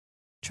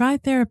Try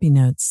Therapy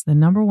Notes, the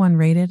 #1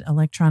 rated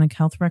electronic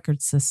health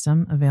record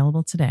system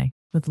available today.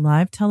 With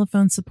live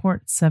telephone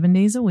support 7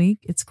 days a week,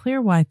 it's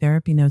clear why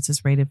Therapy Notes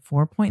is rated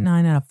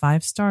 4.9 out of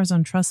 5 stars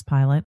on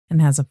Trustpilot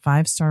and has a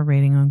 5-star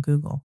rating on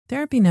Google.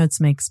 Therapy Notes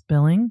makes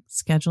billing,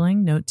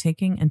 scheduling,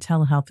 note-taking, and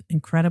telehealth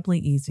incredibly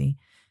easy.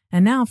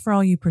 And now, for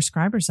all you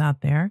prescribers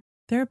out there,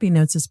 Therapy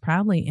Notes is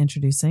proudly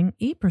introducing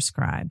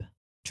ePrescribe.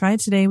 Try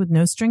it today with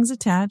no strings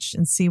attached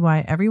and see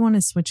why everyone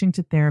is switching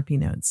to Therapy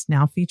Notes,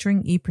 now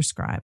featuring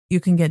ePrescribe. You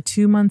can get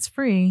 2 months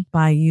free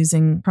by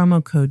using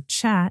promo code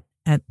CHAT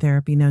at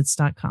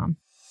therapynotes.com.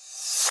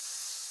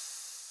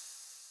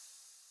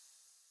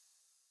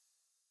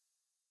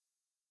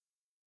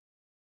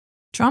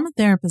 Trauma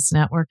Therapist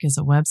Network is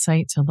a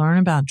website to learn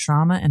about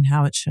trauma and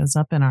how it shows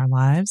up in our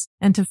lives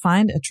and to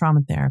find a trauma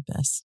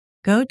therapist.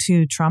 Go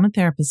to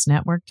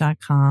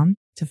traumatherapistnetwork.com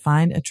to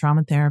find a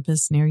trauma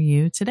therapist near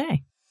you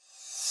today.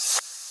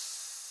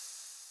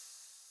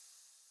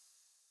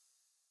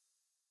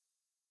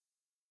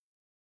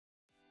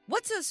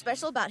 What's so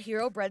special about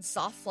Hero Bread's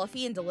soft,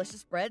 fluffy, and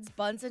delicious breads,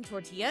 buns, and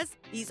tortillas?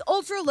 These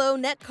ultra-low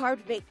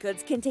net-carb baked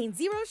goods contain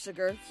 0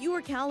 sugar,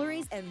 fewer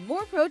calories, and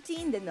more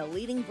protein than the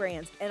leading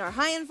brands, and are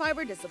high in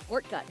fiber to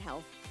support gut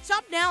health.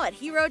 Shop now at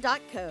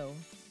hero.co.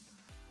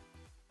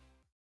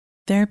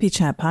 Therapy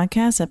Chat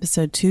Podcast,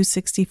 episode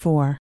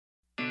 264.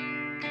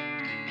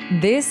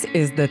 This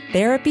is the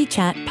Therapy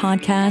Chat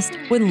Podcast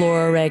with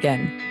Laura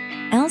Reagan,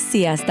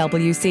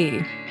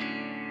 LCSWC.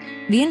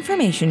 The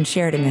information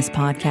shared in this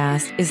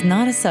podcast is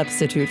not a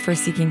substitute for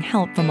seeking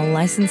help from a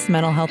licensed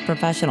mental health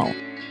professional.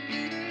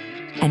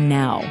 And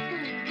now,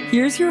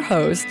 here's your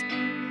host,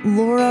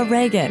 Laura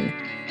Reagan,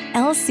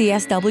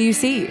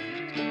 LCSWC.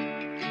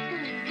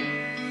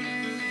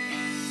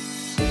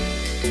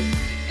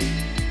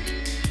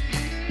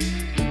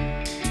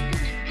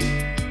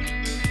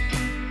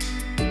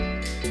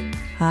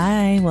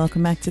 Hi,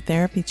 welcome back to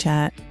Therapy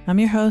Chat. I'm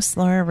your host,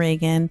 Laura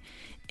Reagan,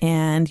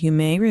 and you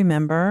may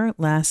remember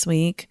last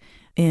week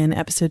in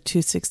episode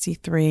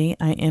 263,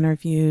 I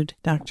interviewed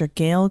Dr.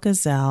 Gail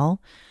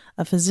Gazelle,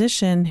 a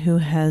physician who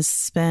has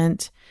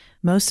spent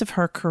most of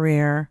her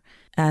career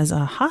as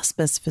a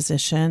hospice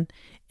physician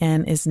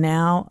and is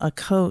now a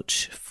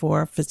coach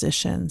for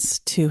physicians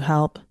to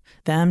help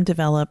them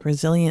develop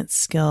resilient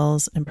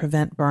skills and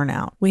prevent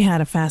burnout. We had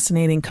a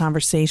fascinating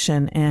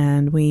conversation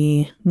and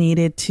we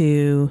needed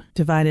to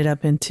divide it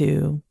up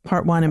into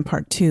part 1 and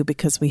part 2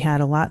 because we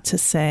had a lot to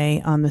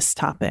say on this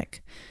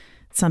topic.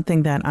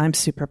 Something that I'm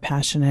super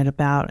passionate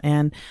about.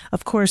 And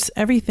of course,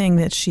 everything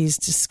that she's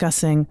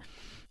discussing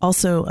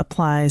also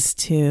applies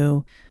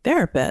to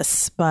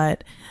therapists,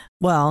 but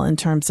well, in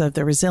terms of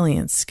the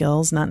resilience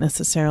skills, not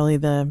necessarily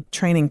the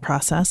training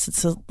process.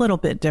 It's a little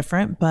bit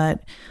different,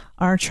 but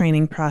our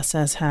training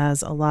process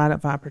has a lot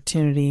of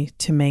opportunity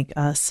to make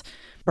us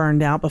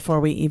burned out before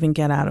we even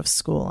get out of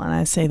school. And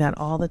I say that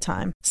all the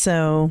time.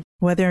 So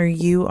whether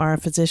you are a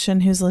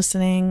physician who's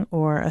listening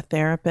or a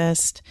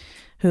therapist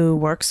who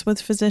works with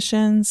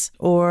physicians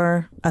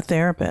or a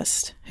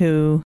therapist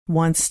who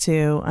wants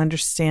to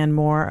understand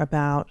more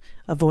about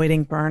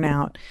avoiding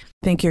burnout,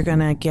 I think you're going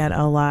to get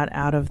a lot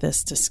out of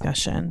this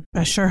discussion.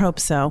 I sure hope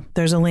so.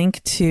 There's a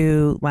link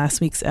to last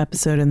week's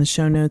episode in the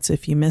show notes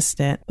if you missed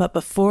it. But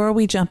before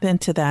we jump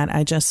into that,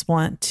 I just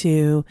want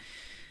to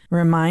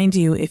remind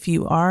you, if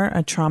you are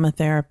a trauma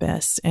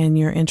therapist and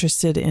you're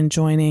interested in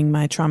joining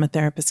my trauma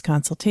therapist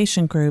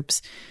consultation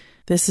groups,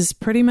 this is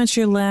pretty much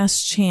your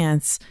last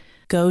chance.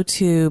 Go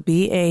to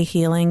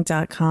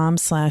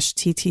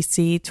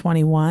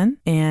bahealing.com/TTC21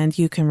 and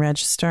you can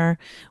register.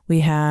 We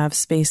have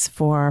space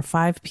for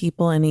 5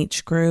 people in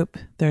each group.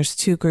 There's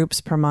 2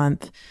 groups per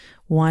month.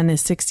 One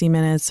is 60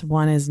 minutes,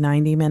 one is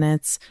 90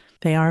 minutes.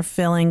 They are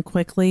filling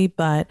quickly,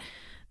 but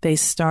they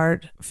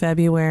start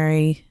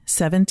February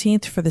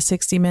 17th for the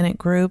 60-minute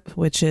group,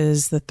 which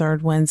is the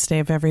 3rd Wednesday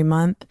of every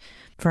month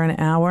for an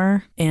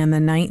hour, and the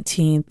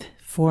 19th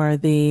for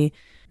the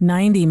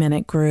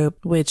 90-minute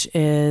group, which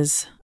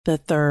is the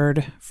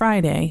 3rd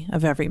Friday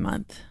of every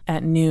month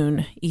at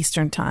noon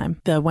Eastern Time.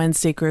 The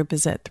Wednesday group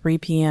is at 3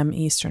 p.m.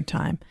 Eastern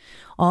Time.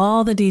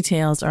 All the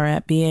details are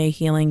at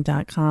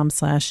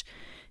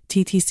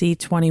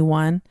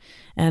bahealing.com/TTC21.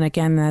 And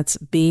again, that's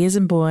B as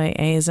in boy,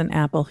 A as in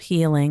apple,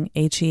 healing,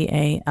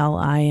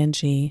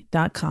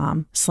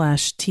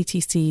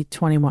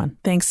 HEALING.com/TTC21.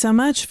 Thanks so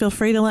much. Feel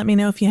free to let me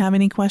know if you have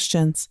any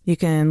questions. You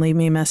can leave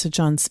me a message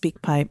on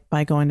SpeakPipe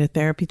by going to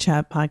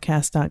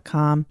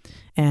therapychatpodcast.com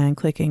and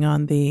clicking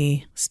on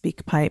the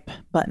SpeakPipe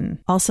button.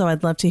 Also,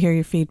 I'd love to hear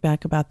your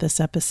feedback about this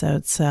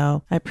episode.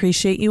 So I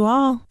appreciate you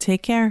all.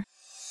 Take care.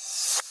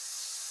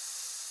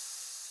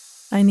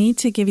 I need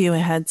to give you a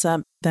heads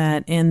up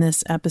that in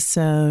this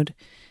episode,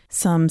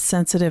 some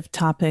sensitive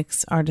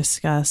topics are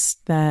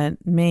discussed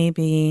that may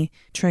be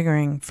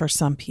triggering for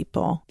some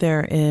people.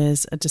 There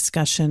is a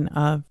discussion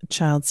of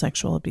child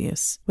sexual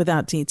abuse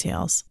without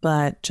details,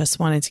 but just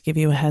wanted to give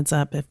you a heads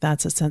up if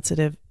that's a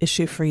sensitive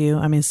issue for you.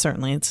 I mean,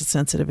 certainly it's a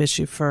sensitive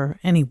issue for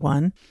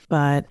anyone,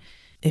 but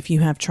if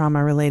you have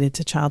trauma related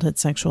to childhood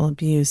sexual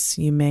abuse,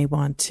 you may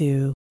want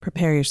to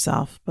prepare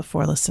yourself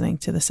before listening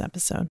to this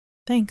episode.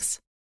 Thanks.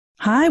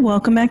 Hi,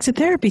 welcome back to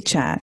Therapy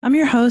Chat. I'm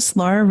your host,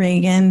 Laura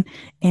Reagan,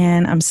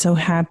 and I'm so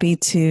happy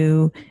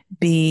to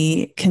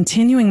be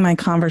continuing my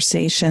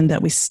conversation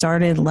that we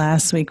started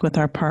last week with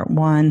our part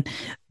 1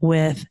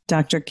 with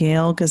Dr.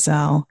 Gail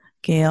Gazelle.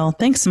 Gail,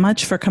 thanks so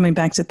much for coming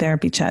back to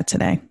Therapy Chat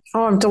today.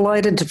 Oh, I'm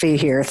delighted to be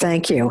here.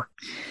 Thank you.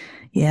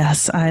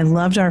 Yes, I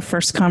loved our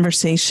first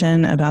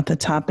conversation about the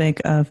topic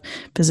of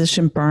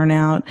physician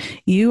burnout.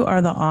 You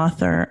are the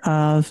author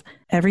of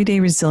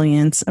Everyday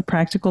Resilience, a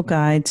practical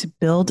guide to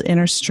build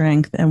inner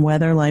strength and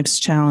weather life's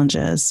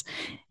challenges.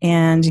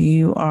 And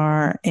you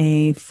are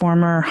a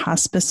former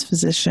hospice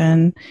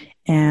physician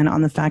and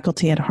on the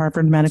faculty at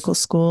Harvard Medical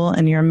School,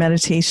 and you're a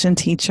meditation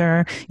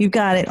teacher. You've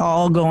got it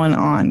all going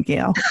on,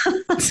 Gail.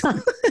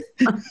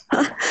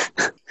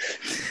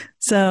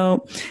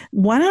 So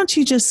why don't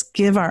you just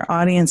give our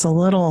audience a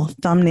little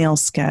thumbnail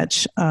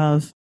sketch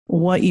of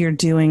what you're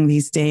doing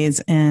these days,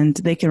 and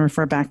they can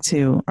refer back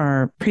to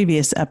our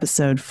previous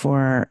episode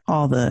for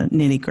all the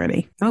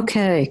nitty-gritty.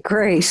 Okay,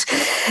 great.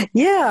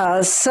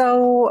 Yeah,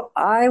 so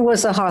I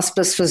was a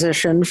hospice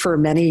physician for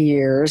many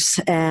years,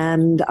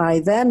 and I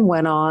then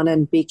went on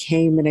and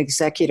became an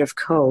executive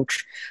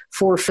coach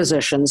for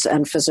physicians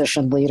and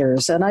physician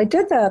leaders. And I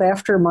did that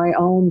after my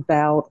own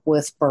bout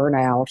with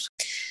burnout.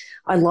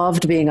 I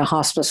loved being a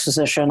hospice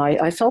physician.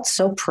 I felt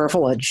so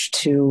privileged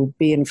to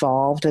be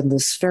involved in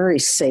this very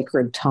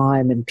sacred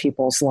time in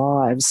people's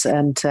lives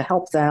and to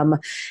help them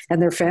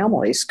and their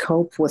families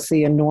cope with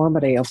the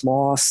enormity of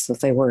loss that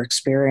they were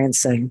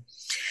experiencing.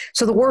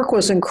 So the work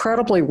was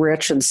incredibly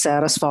rich and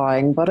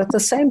satisfying, but at the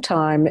same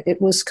time,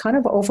 it was kind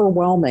of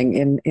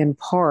overwhelming in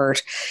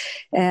part.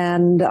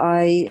 And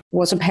I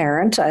was a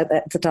parent.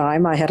 At the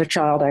time, I had a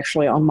child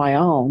actually on my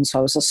own, so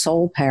I was a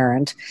sole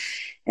parent.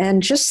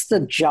 And just the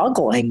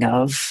juggling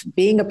of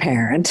being a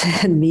parent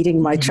and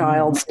meeting my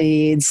child's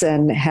needs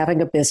and having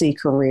a busy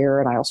career,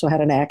 and I also had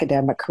an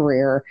academic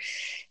career,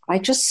 I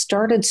just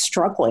started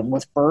struggling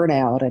with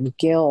burnout and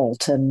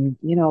guilt and,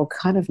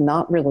 kind of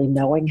not really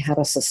knowing how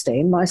to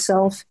sustain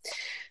myself.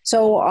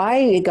 So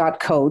I got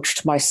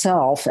coached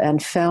myself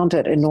and found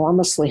it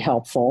enormously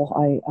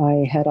helpful.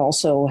 I had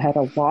also had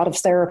a lot of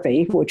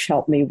therapy, which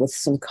helped me with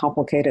some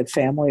complicated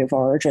family of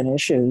origin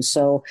issues.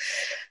 So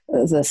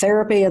the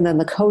therapy and then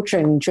the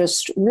coaching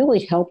just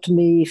really helped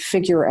me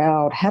figure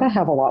out how to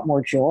have a lot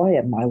more joy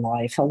in my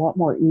life, a lot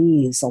more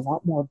ease, a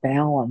lot more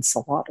balance,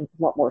 a lot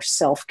more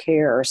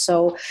self-care.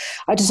 So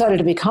I decided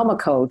to become a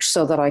coach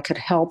so that I could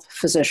help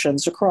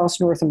physicians across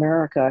North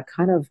America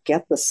kind of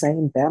get the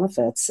same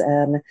benefits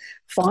and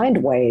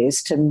find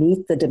ways to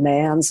meet the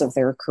demands of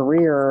their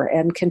career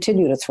and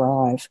continue to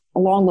thrive.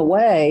 Along the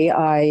way,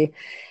 I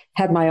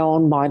had my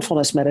own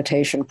mindfulness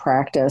meditation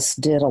practice,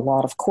 did a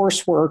lot of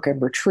coursework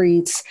and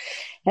retreats.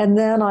 And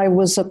then I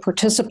was a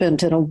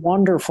participant in a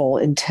wonderful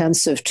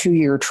intensive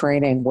 2-year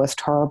training with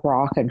Tara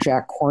Brach and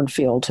Jack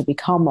Kornfield to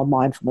become a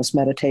mindfulness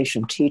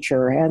meditation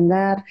teacher. And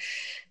that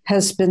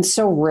has been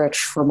so rich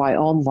for my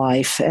own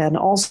life and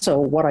also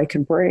what I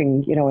can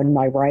bring, in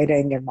my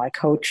writing and my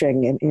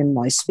coaching and in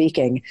my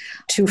speaking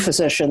to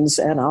physicians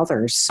and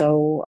others.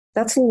 So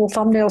that's a little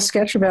thumbnail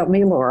sketch about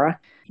me, Laura.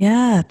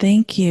 Yeah,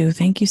 thank you.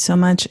 Thank you so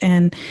much.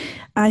 And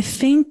I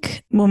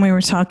think when we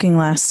were talking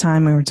last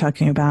time, we were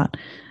talking about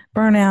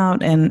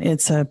burnout, and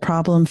it's a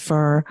problem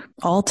for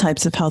all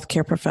types of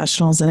healthcare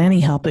professionals and any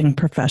helping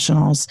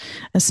professionals,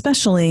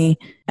 especially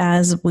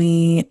as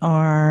we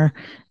are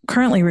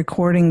currently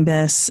recording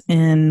this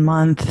in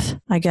month,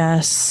 I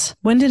guess.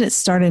 When did it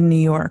start in New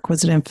York?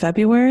 Was it in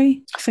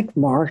February? I think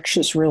March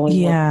is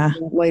really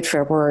late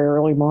February,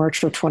 early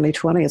March of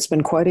 2020. It's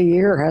been quite a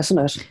year, hasn't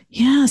it?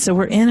 Yeah. So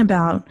we're in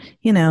about,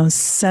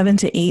 7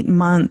 to 8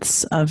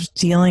 months of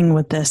dealing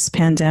with this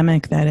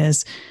pandemic that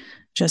is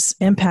just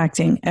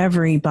impacting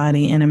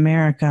everybody in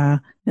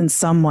America in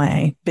some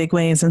way, big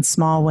ways and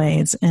small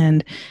ways.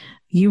 And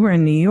you were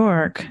in New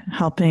York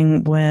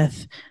helping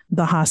with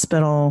the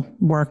hospital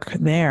work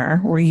there.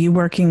 Were you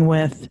working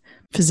with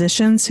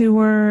physicians who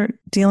were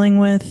dealing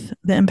with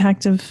the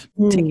impact of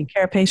taking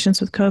care of patients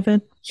with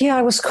COVID? Yeah,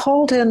 I was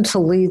called in to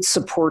lead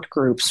support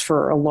groups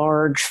for a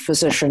large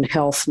physician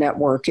health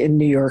network in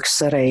New York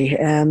City.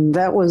 And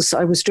I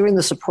was doing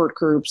the support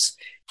groups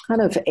kind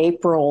of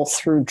April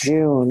through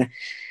June.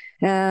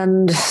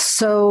 And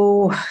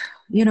so,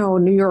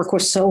 New York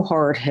was so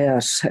hard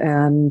hit,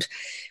 and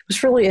it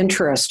was really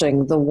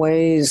interesting the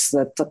ways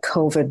that the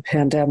COVID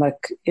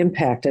pandemic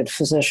impacted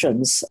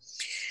physicians.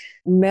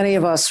 Many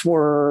of us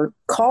were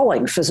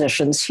calling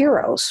physicians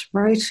heroes,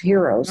 right?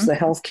 Heroes, the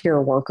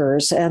healthcare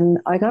workers. And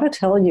I got to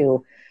tell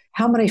you,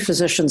 how many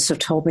physicians have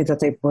told me that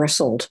they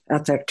bristled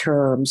at that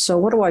term. So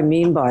what do I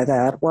mean by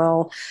that?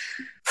 Well,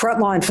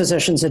 frontline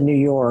physicians in New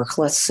York,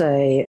 let's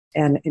say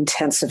an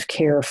intensive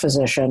care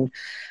physician,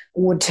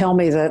 would tell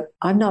me that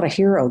I'm not a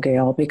hero,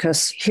 Gail,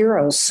 because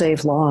heroes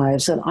save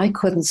lives, and I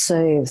couldn't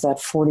save that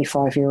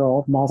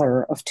 45-year-old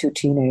mother of 2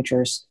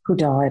 teenagers who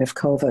died of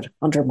COVID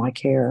under my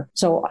care.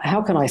 So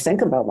how can I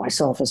think about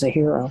myself as a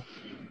hero?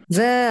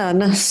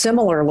 Then,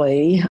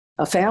 similarly,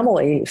 a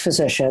family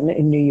physician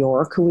in New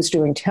York who was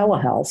doing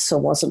telehealth, so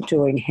wasn't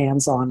doing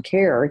hands-on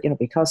care,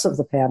 because of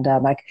the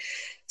pandemic,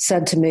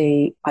 said to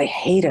me, I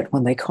hate it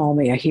when they call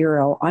me a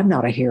hero. I'm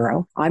not a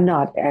hero. I'm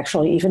not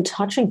actually even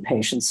touching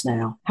patients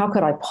now. How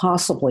could I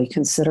possibly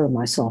consider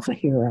myself a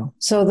hero?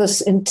 So this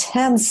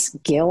intense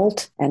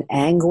guilt and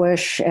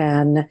anguish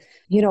and,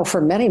 for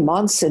many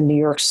months in New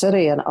York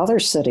City and other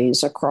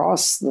cities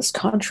across this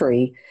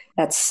country,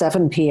 at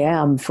 7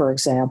 p.m., for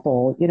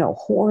example,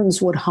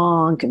 horns would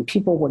honk and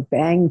people would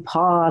bang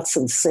pots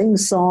and sing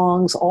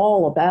songs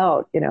all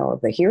about,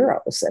 the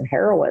heroes and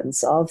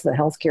heroines of the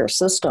healthcare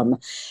system.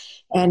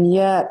 And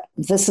yet,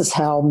 this is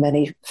how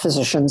many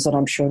physicians, and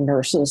I'm sure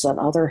nurses and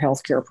other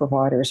healthcare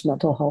providers,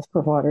 mental health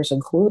providers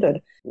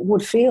included,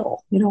 would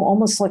feel,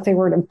 almost like they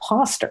were an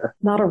imposter,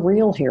 not a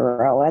real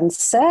hero. And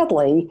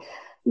sadly,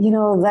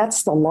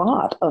 that's the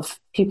lot of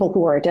people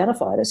who are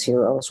identified as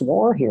heroes.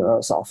 War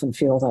heroes often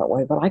feel that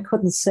way, but I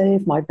couldn't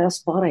save my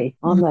best buddy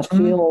on that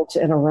field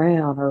in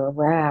Iran or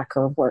Iraq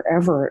or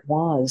wherever it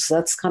was.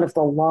 That's kind of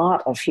the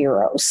lot of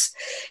heroes,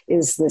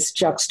 is this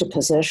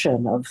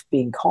juxtaposition of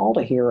being called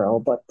a hero,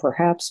 but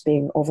perhaps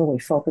being overly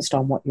focused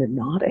on what you're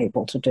not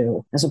able to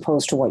do as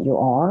opposed to what you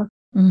are.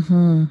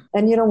 Mm-hmm.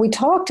 And, we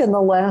talked in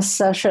the last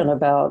session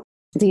about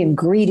the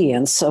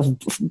ingredients of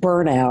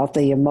burnout,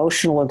 the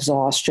emotional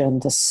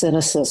exhaustion, the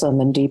cynicism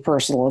and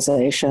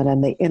depersonalization,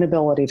 and the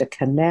inability to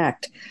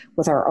connect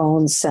with our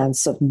own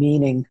sense of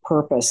meaning,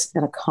 purpose,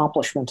 and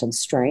accomplishment and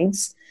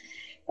strengths.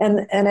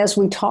 And as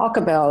we talk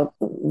about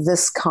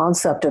this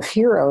concept of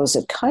heroes,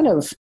 it kind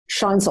of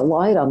shines a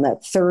light on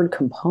that third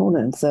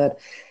component, that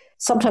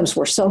sometimes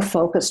we're so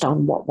focused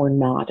on what we're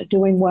not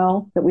doing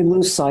well that we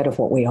lose sight of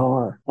what we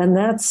are. And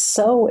that's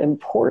so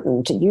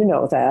important. You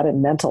know that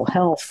in mental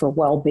health for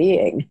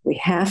well-being, we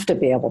have to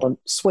be able to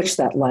switch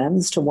that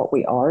lens to what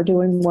we are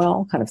doing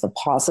well, kind of the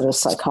positive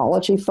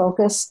psychology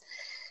focus.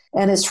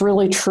 And it's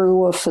really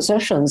true of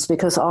physicians,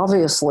 because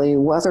obviously,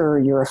 whether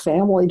you're a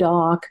family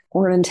doc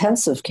or an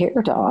intensive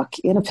care doc,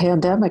 in a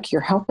pandemic,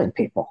 you're helping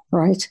people,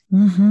 right?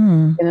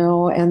 Mm-hmm.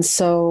 And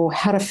so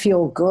how to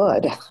feel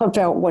good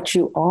about what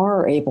you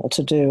are able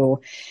to do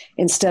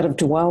instead of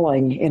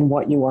dwelling in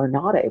what you are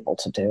not able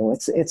to do.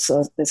 It's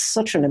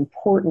such an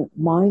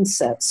important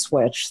mindset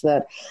switch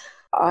that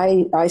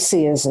I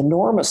see as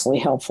enormously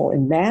helpful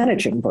in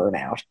managing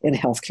burnout in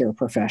healthcare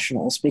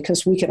professionals,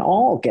 because we can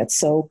all get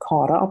so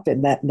caught up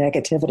in that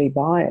negativity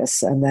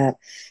bias and that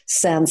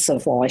sense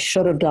of, well, I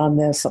should have done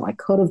this and I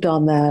could have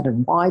done that,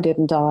 and why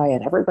didn't I?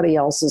 And everybody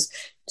else is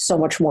so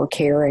much more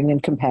caring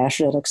and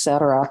compassionate, et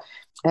cetera.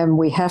 And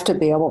we have to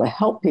be able to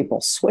help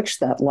people switch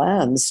that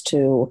lens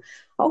to,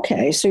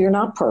 okay, so you're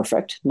not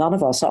perfect. None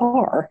of us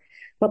are.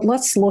 But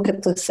let's look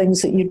at the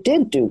things that you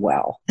did do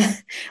well.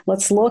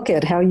 Let's look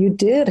at how you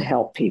did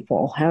help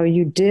people, how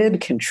you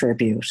did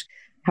contribute,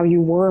 how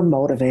you were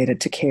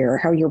motivated to care,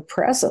 how your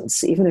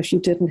presence, even if you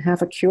didn't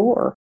have a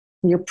cure,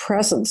 your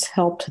presence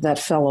helped that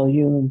fellow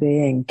human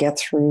being get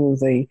through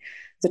the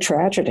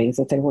tragedy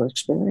that they were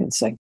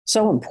experiencing.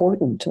 So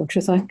important, don't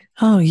you think?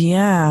 Oh,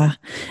 yeah.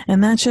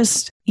 And that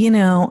just,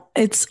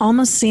 it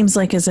almost seems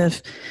like as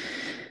if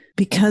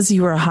because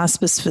you were a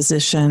hospice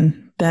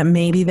physician, that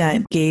maybe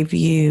that gave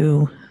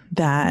you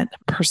that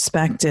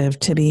perspective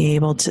to be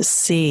able to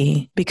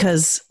see,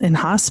 because in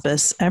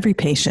hospice, every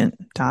patient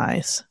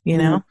dies,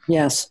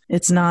 Yes.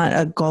 It's not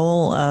a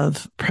goal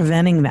of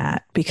preventing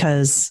that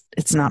because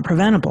it's not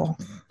preventable.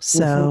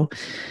 So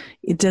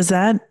does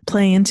that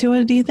play into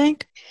it, do you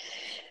think?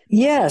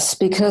 Yes,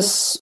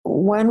 because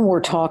when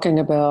we're talking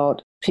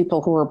about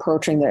people who are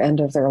approaching the end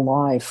of their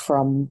life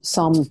from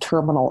some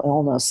terminal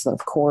illness that,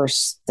 of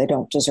course, they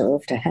don't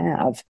deserve to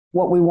have,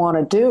 what we want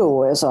to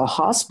do as a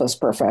hospice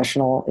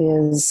professional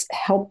is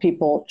help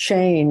people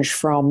change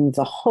from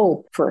the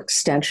hope for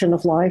extension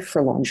of life,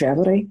 for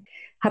longevity,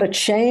 how to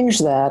change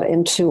that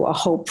into a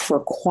hope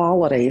for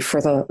quality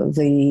for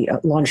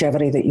the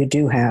longevity that you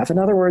do have. In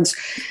other words,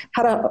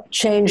 how to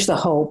change the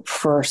hope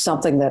for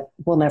something that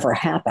will never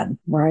happen,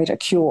 right? A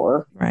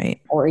cure, right,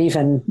 or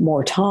even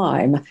more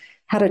time.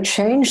 How to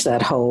change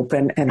that hope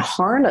and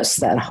harness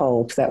that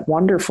hope, that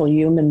wonderful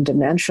human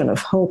dimension of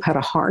hope, how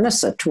to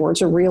harness it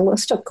towards a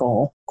realistic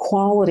goal.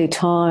 Quality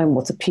time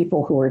with the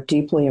people who are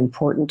deeply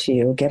important to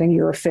you, getting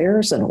your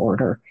affairs in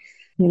order,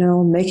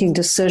 making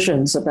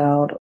decisions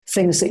about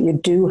things that you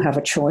do have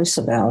a choice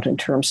about in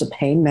terms of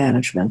pain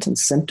management and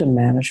symptom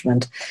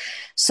management.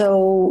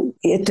 So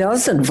it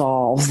does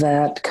involve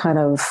that kind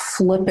of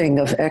flipping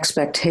of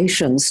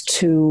expectations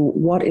to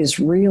what is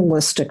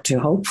realistic to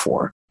hope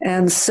for.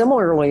 And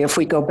similarly, if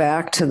we go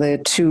back to the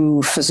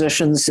two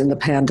physicians in the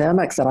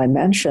pandemic that I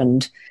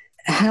mentioned,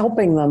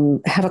 helping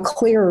them have a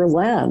clearer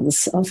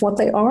lens of what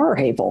they are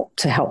able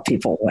to help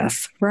people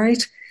with,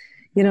 right?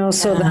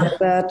 So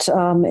that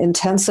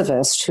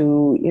intensivist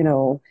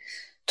who,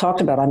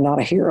 talked about, I'm not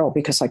a hero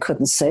because I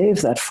couldn't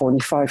save that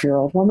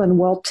 45-year-old woman.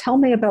 Well, tell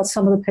me about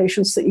some of the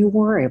patients that you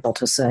were able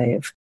to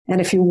save. And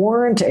if you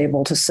weren't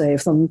able to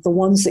save them, the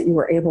ones that you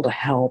were able to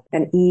help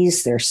and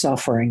ease their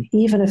suffering,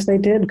 even if they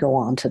did go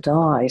on to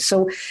die.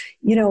 So,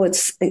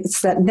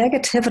 it's that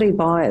negativity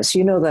bias,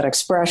 that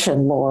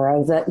expression,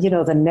 Laura, that,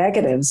 the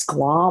negatives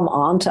glom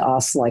onto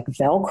us like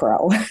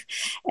Velcro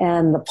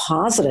and the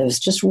positives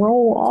just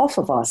roll off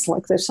of us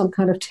like there's some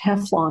kind of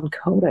Teflon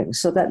coating.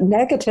 So that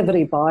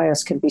negativity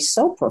bias can be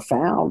so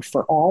profound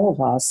for all of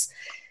us.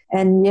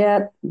 And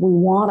yet we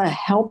want to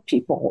help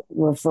people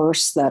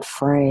reverse that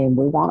frame.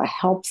 We want to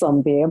help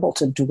them be able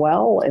to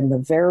dwell in the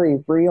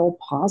very real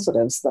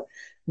positives,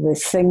 the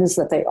things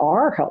that they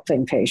are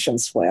helping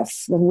patients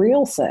with, the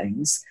real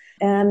things,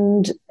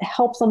 and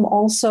help them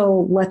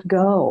also let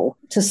go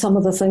to some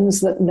of the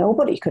things that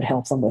nobody could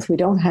help them with. We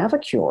don't have a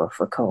cure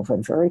for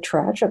COVID, very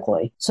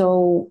tragically.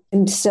 So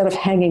instead of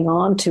hanging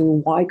on to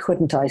why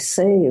couldn't I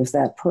save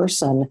that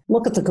person,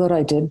 look at the good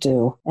I did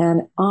do.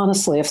 And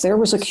honestly, if there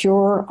was a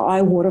cure,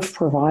 I would have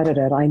provided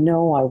it. I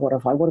know I would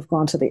have. I would have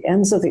gone to the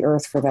ends of the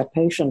earth for that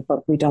patient,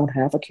 but we don't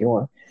have a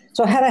cure.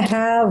 So I had to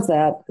have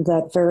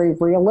that very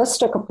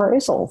realistic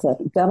appraisal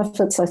that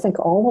benefits, I think,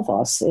 all of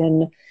us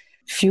in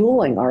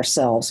fueling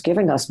ourselves,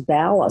 giving us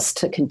ballast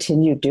to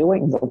continue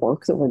doing the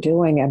work that we're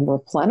doing and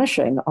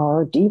replenishing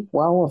our deep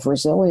well of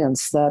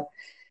resilience that,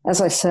 as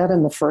I said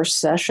in the first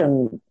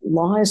session,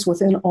 lies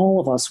within all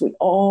of us. We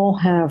all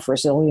have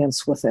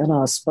resilience within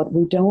us, but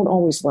we don't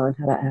always learn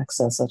how to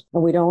access it.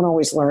 And we don't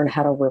always learn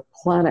how to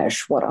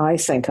replenish what I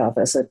think of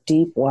as a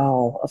deep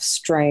well of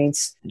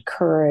strength and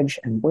courage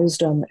and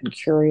wisdom and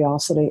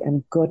curiosity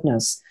and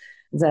goodness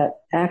that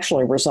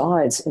actually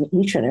resides in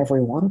each and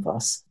every one of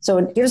us. So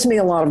it gives me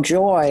a lot of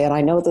joy, and I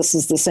know this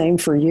is the same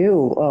for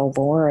you,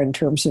 Laura, in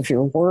terms of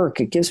your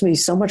work. It gives me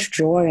so much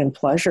joy and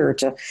pleasure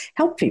to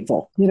help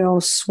people,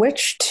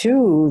 switch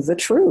to the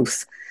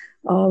truth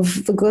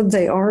of the good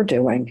they are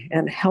doing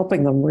and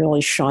helping them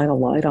really shine a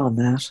light on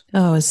that.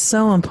 Oh, it's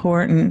so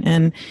important.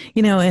 And,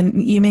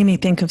 and you made me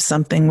think of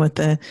something with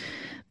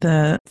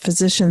the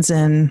physicians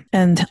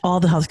and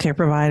all the healthcare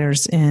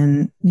providers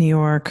in New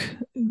York,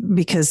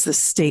 because the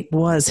state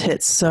was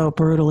hit so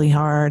brutally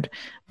hard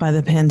by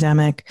the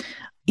pandemic.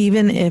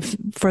 Even if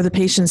for the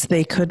patients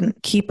they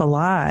couldn't keep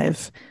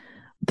alive,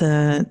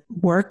 the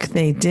work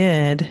they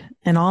did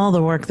and all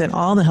the work that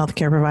all the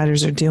healthcare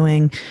providers are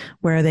doing,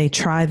 where they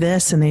try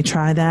this and they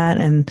try that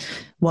and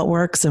what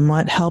works and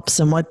what helps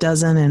and what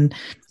doesn't, and,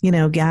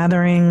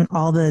 gathering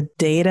all the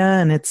data.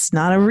 And it's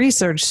not a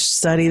research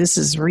study. This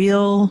is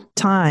real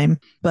time.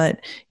 But,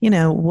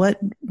 what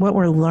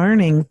we're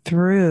learning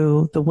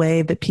through the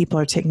way that people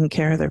are taking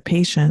care of their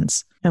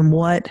patients and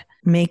what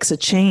makes a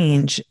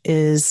change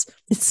is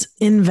it's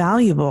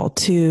invaluable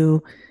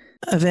to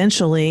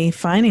eventually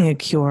finding a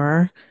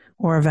cure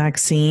or a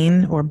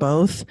vaccine or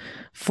both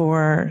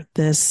for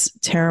this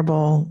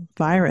terrible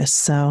virus.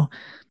 So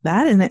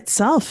that in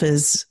itself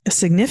is a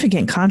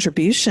significant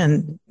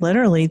contribution,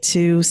 literally,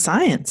 to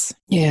science.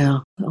 Yeah,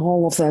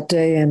 all of that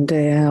day in,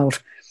 day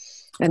out.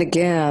 And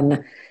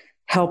again,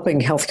 helping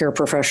healthcare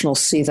professionals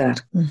see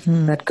that,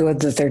 that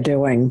good that they're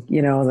doing,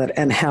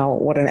 and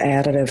what an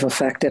additive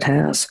effect it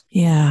has.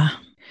 Yeah.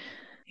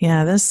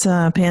 Yeah, this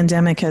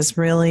pandemic has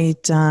really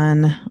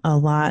done a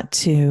lot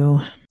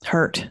to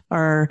hurt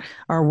our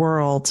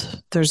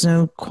world. There's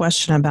no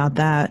question about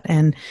that.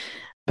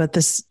 But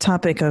this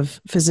topic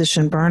of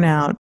physician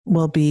burnout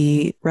will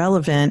be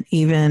relevant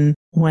even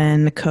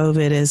when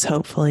COVID is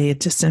hopefully a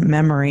distant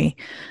memory,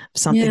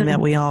 something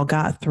that we all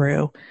got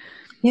through.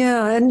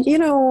 Yeah. And,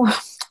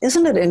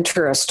 isn't it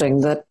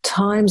interesting that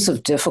times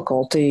of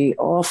difficulty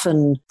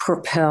often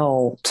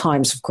propel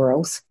times of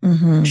growth,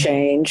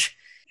 change?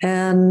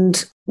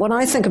 And when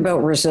I think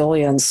about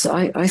resilience,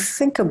 I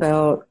think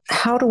about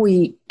how do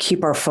we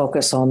keep our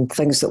focus on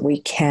things that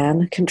we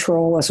can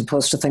control as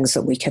opposed to things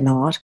that we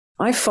cannot.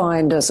 I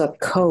find as a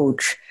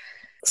coach,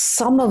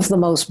 some of the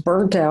most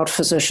burnt out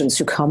physicians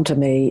who come to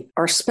me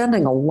are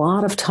spending a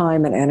lot of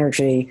time and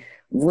energy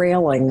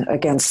railing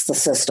against the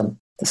system.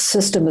 The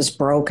system is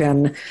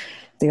broken.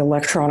 The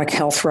electronic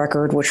health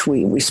record, which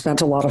we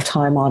spent a lot of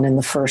time on in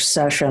the first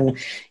session,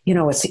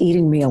 it's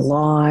eating me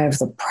alive.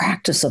 The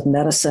practice of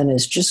medicine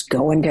is just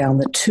going down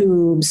the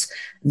tubes.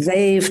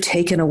 They've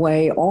taken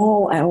away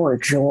all our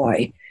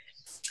joy.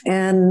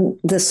 And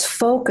this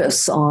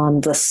focus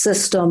on the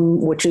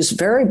system, which is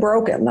very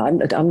broken,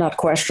 I'm not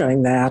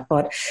questioning that,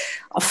 but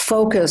a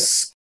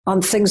focus on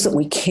things that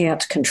we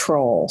can't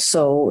control.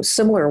 So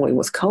similarly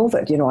with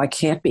COVID, I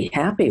can't be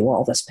happy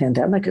while this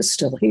pandemic is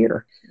still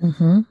here.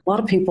 A lot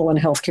of people in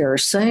healthcare are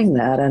saying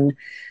that. And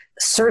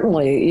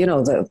certainly,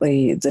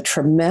 the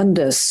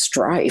tremendous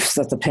strife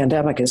that the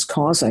pandemic is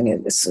causing,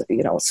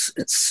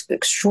 it's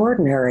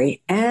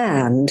extraordinary.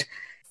 And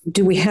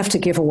do we have to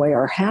give away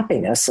our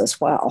happiness as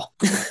well?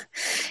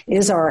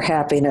 Is our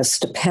happiness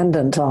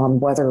dependent on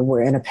whether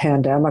we're in a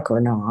pandemic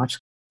or not,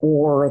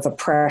 or the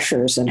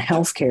pressures in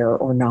healthcare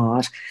or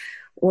not?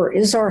 Or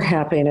is our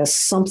happiness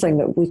something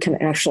that we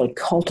can actually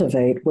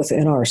cultivate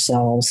within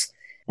ourselves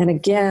And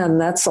again,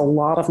 that's a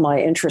lot of my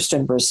interest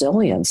in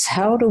resilience.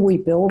 How do we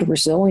build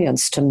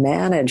resilience to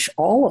manage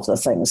all of the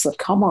things that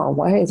come our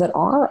way that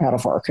are out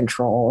of our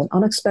control? An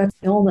unexpected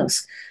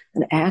illness,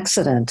 an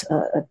accident,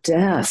 a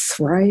death,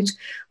 right?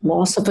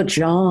 Loss of a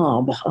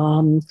job,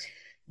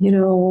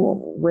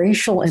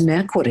 racial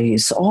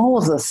inequities, all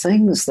of the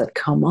things that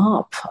come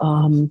up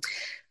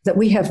that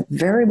we have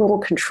very little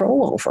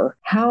control over.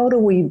 How do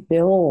we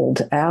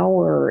build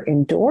our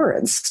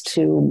endurance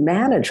to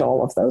manage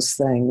all of those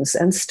things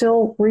and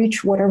still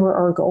reach whatever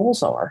our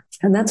goals are?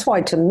 And that's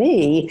why, to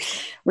me,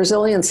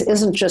 resilience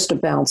isn't just a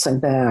bouncing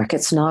back.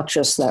 It's not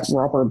just that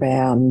rubber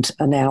band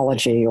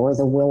analogy or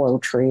the willow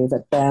tree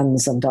that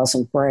bends and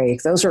doesn't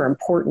break. Those are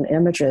important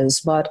images,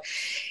 but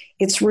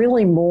it's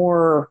really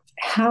more,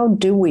 how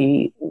do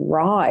we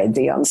ride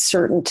the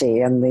uncertainty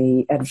and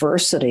the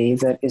adversity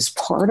that is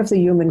part of the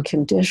human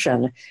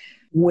condition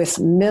with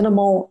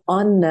minimal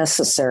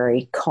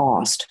unnecessary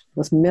cost,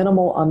 with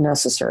minimal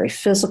unnecessary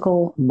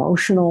physical,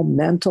 emotional,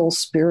 mental,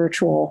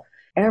 spiritual,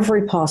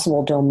 every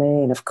possible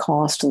domain of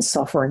cost and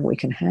suffering we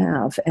can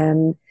have,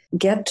 and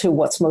get to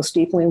what's most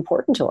deeply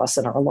important to us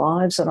in our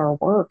lives and our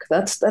work?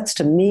 That's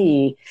to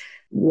me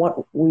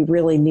what we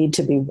really need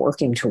to be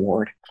working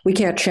toward. We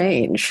can't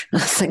change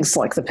things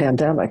like the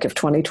pandemic. If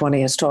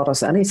 2020 has taught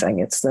us anything,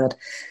 it's that,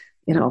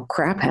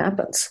 crap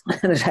happens,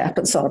 and it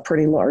happens on a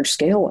pretty large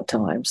scale at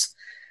times.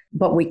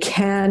 But we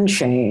can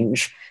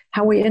change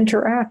how we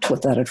interact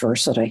with that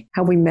adversity,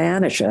 how we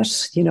manage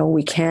it.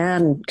 We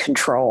can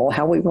control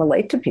how we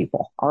relate to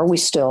people. Are we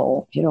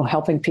still,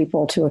 helping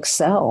people to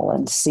excel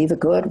and see the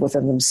good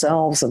within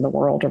themselves and the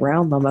world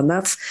around them? And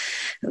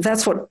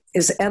that's what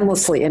is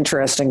endlessly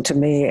interesting to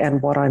me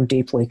and what I'm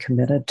deeply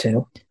committed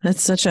to.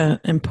 That's such an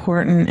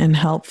important and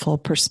helpful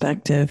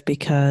perspective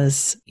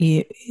because,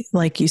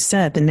 like you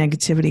said, the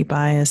negativity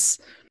bias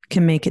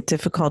can make it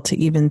difficult to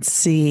even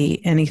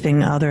see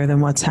anything other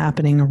than what's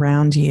happening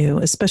around you,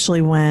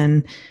 especially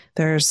when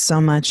there's so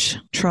much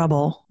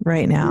trouble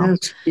right now.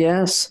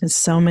 Yes. In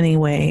so many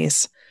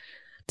ways.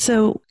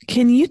 So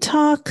can you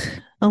talk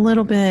a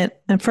little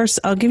bit, and first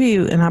I'll give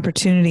you an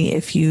opportunity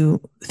if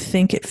you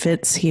think it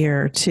fits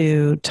here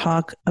to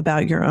talk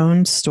about your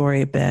own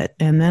story a bit.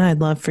 And then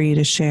I'd love for you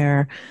to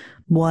share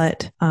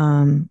what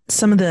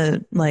some of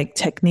the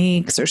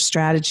techniques or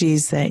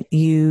strategies that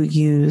you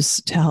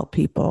use to help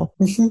people.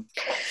 Mm-hmm.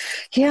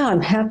 Yeah,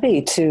 I'm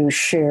happy to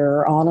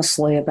share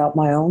honestly about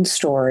my own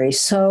story.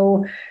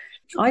 So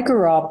I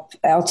grew up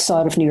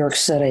outside of New York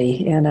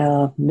City in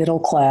a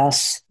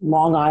middle-class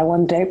Long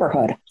Island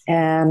neighborhood.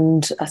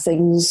 And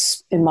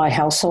things in my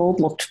household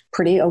looked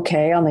pretty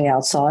okay on the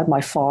outside.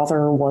 My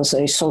father was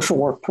a social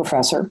work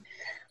professor.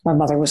 My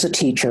mother was a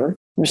teacher.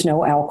 There was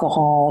no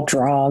alcohol,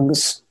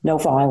 drugs, no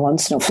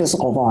violence, no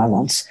physical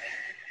violence.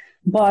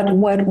 But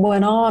what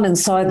went on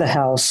inside the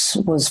house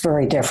was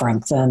very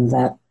different than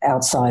that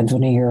outside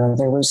veneer.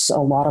 There was a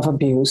lot of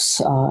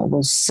abuse. It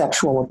was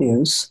sexual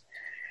abuse.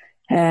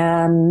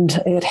 And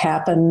it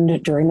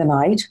happened during the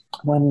night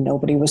when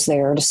nobody was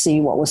there to see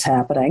what was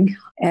happening.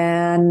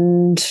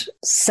 And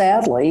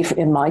sadly,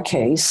 in my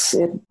case,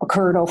 it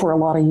occurred over a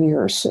lot of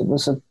years. It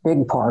was a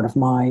big part of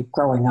my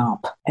growing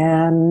up.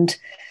 And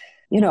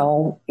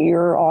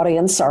your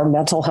audience are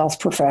mental health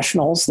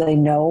professionals. They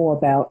know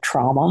about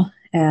trauma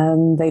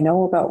and they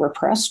know about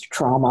repressed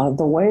trauma.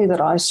 The way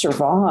that I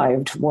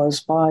survived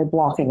was by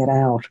blocking it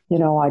out.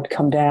 I'd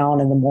come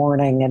down in the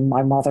morning and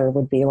my mother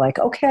would be like,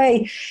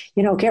 okay,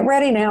 get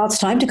ready now. It's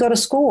time to go to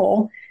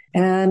school.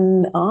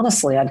 And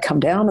honestly, I'd come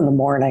down in the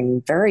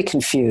morning very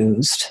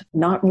confused,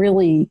 not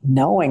really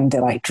knowing,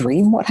 did I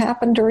dream what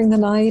happened during the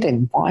night?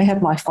 And why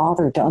had my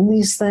father done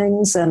these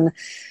things? And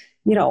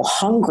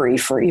hungry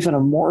for even a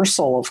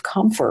morsel of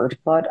comfort,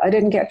 but I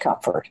didn't get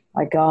comfort.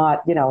 I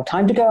got,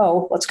 time to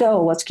go.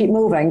 Let's keep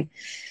moving.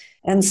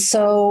 And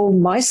so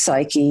my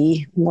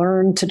psyche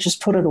learned to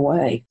just put it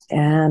away.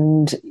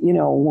 And,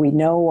 we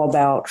know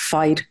about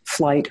fight,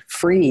 flight,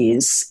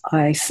 freeze.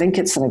 I think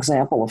it's an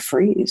example of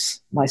freeze.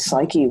 My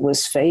psyche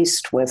was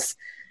faced with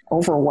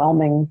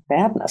overwhelming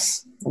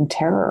badness and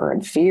terror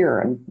and fear.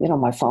 And,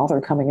 my father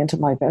coming into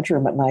my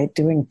bedroom at night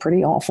doing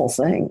pretty awful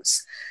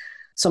things.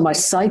 So my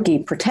psyche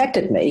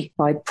protected me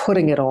by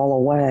putting it all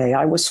away.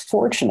 I was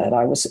fortunate.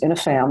 I was in a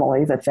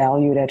family that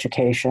valued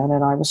education,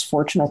 and I was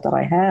fortunate that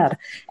I had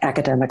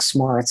academic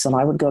smarts. And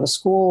I would go to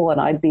school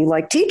and I'd be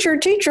like, teacher,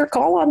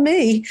 call on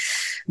me,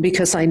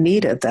 because I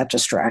needed that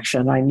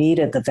distraction. I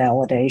needed the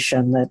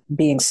validation that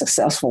being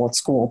successful at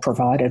school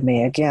provided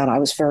me. Again, I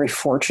was very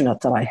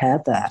fortunate that I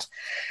had that,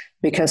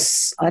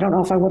 because I don't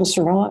know if I would have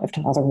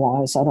survived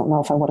otherwise. I don't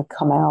know if I would have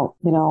come out,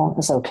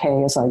 as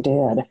okay as I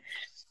did.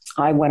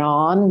 I went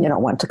on,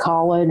 went to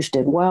college,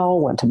 did well,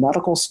 went to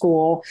medical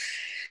school.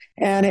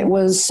 And it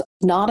was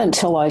not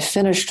until I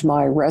finished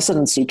my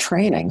residency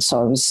training,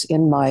 so I was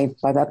in by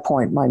that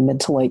point, my mid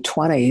to late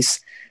 20s,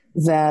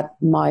 that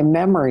my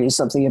memories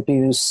of the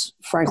abuse,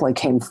 frankly,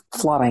 came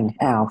flooding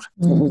out.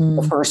 Mm-hmm. It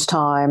was the first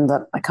time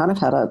that I kind of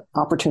had an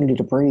opportunity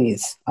to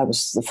breathe. It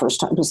was the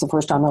first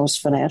time I was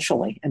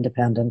financially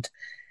independent.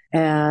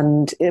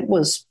 And it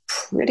was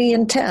pretty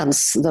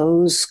intense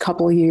those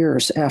couple of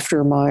years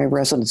after my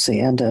residency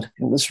ended.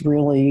 It was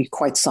really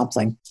quite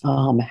something,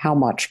 how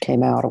much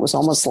came out. It was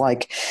almost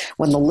like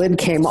when the lid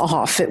came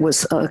off, it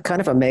was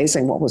kind of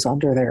amazing what was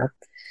under there.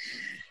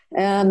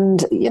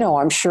 And,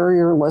 I'm sure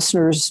your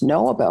listeners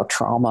know about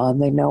trauma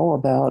and they know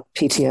about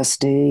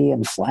PTSD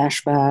and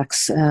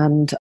flashbacks.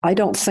 And I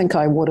don't think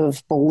I would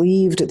have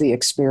believed the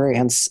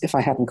experience if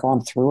I hadn't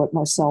gone through it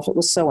myself. It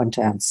was so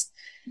intense.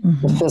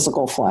 Mm-hmm. The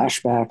physical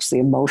flashbacks, the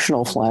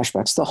emotional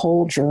flashbacks, the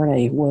whole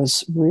journey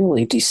was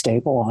really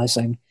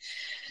destabilizing.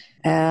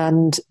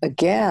 And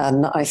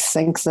again, I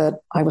think that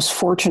I was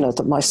fortunate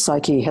that my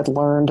psyche had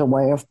learned a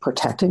way of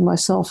protecting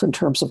myself in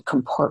terms of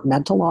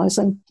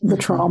compartmentalizing the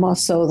trauma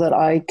so that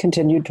I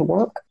continued to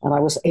work. And I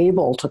was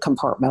able to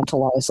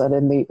compartmentalize it.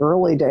 In the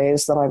early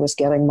days that I was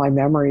getting my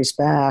memories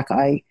back,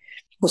 I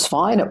was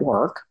fine at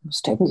work. I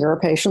was taking care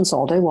of patients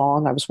all day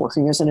long. I was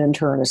working as an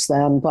internist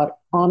then. But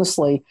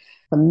honestly,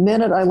 the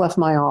minute I left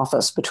my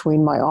office,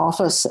 between my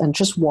office and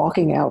just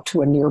walking out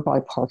to a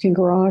nearby parking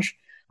garage,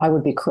 I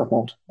would be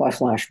crippled by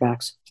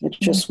flashbacks. It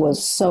just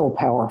was so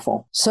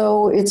powerful.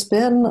 So it's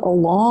been a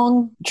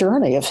long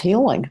journey of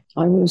healing.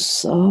 I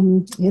was,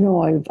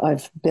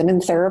 I've been in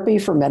therapy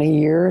for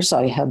many years.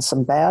 I had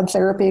some bad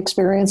therapy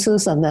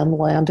experiences and then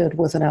landed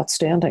with an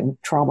outstanding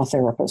trauma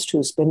therapist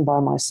who's been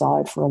by my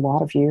side for a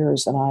lot of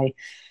years. And I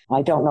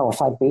don't know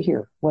if I'd be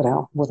here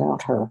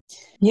without her.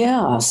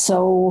 Yeah,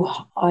 so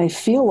I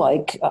feel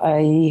like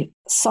I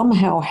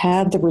somehow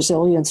had the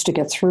resilience to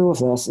get through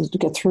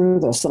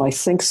this. And I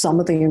think some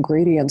of the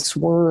ingredients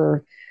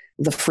were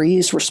the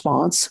freeze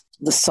response,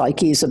 the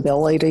psyche's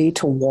ability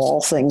to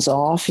wall things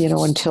off,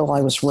 until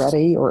I was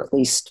ready, or at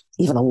least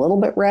even a little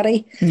bit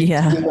ready.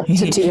 Yeah.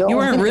 To deal. You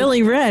weren't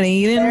really ready.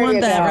 You didn't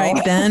want that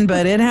right then,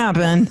 but it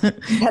happened.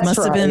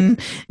 Must have been,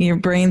 your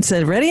brain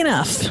said, ready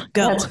enough,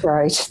 go. That's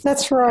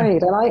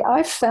right. And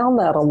I found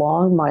that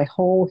along my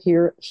whole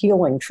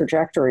healing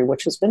trajectory,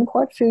 which has been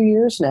quite a few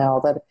years now,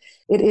 that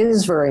it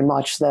is very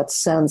much that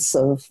sense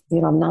of,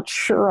 I'm not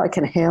sure I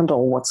can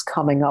handle what's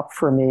coming up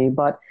for me,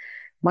 but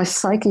my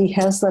psyche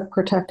has that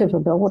protective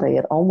ability.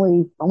 It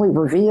only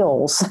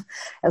reveals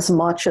as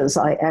much as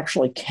I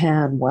actually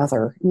can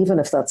weather, even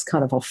if that's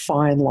kind of a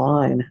fine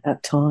line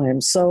at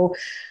times. So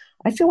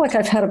I feel like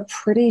I've had a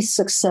pretty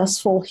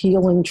successful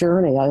healing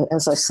journey.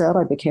 As I said,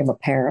 I became a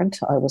parent.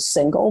 I was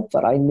single,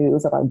 but I knew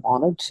that I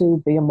wanted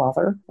to be a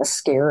mother, as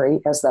scary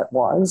as that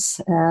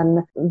was.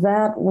 And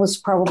that was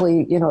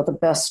probably, the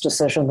best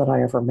decision that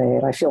I ever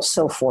made. I feel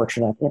so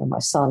fortunate. My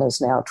son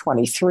is now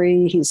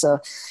 23. He's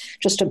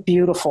just a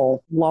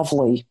beautiful,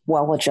 lovely,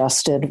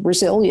 well-adjusted,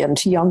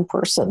 resilient young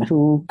person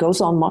who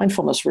goes on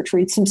mindfulness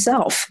retreats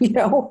himself,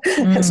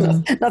 has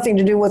nothing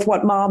to do with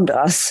what mom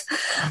does.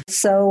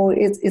 So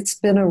it's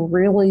been a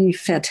really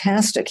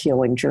fantastic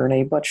healing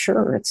journey, but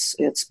sure,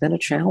 it's been a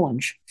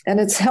challenge. And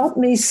it's helped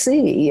me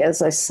see,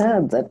 as I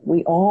said, that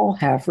we all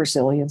have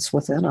resilience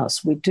within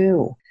us. We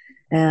do.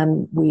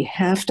 And we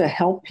have to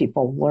help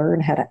people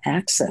learn how to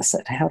access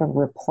it, how to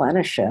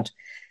replenish it,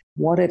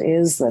 what it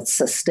is that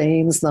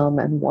sustains them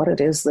and what it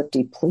is that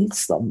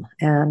depletes them.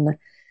 And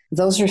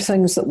those are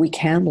things that we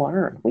can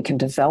learn. We can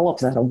develop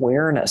that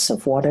awareness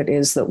of what it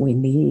is that we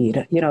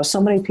need.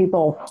 So many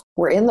people,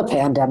 we're in the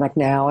pandemic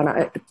now,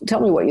 and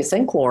tell me what you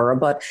think, Laura,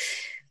 but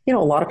a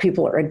lot of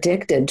people are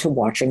addicted to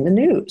watching the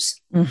news.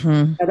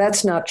 Mm-hmm. Now,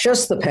 that's not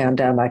just the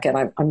pandemic,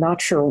 and I'm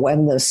not sure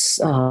when this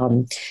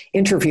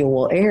interview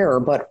will air,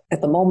 but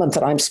at the moment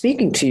that I'm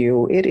speaking to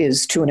you, it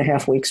is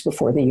 2.5 weeks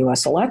before the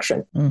U.S.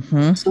 election.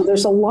 Mm-hmm. So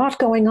there's a lot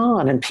going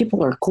on, and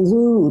people are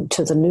glued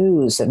to the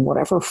news in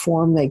whatever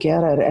form they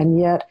get it, and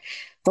yet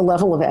the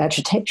level of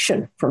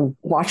agitation from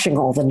watching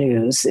all the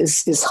news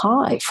is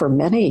high for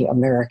many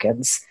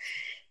Americans.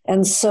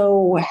 And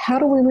so how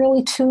do we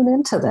really tune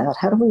into that?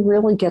 How do we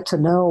really get to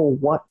know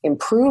what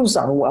improves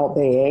our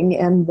well-being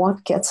and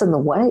what gets in the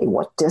way,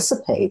 what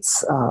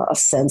dissipates a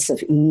sense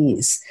of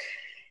ease?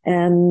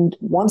 And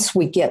once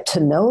we get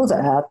to know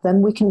that,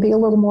 then we can be a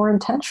little more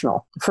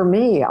intentional. For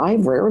me, I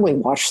rarely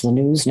watch the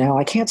news now.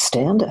 I can't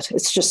stand it.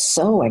 It's just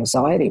so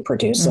anxiety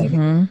producing.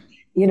 Mm-hmm.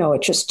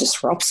 It just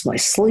disrupts my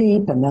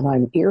sleep, and then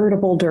I'm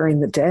irritable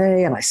during the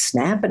day and I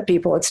snap at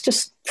people. It's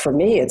just, for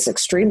me, it's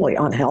extremely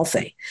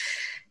unhealthy.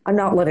 I'm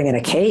not living in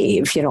a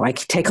cave. I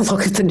can take a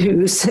look at the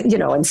news,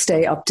 and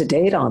stay up to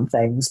date on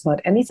things.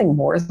 But anything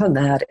more than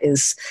that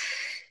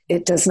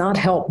it does not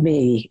help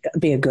me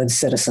be a good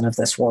citizen of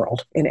this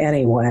world in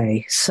any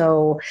way.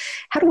 So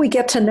how do we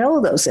get to know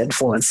those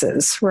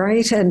influences,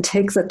 right? And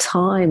take the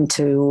time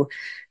to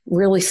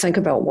really think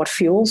about what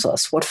fuels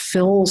us, what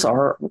fills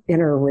our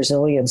inner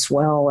resilience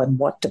well, and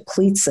what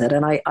depletes it.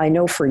 And I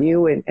know for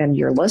you and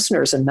your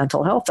listeners in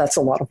mental health, that's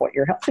a lot of what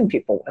you're helping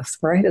people with,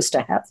 right? Is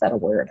to have that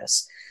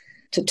awareness,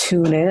 to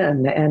tune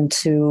in and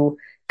to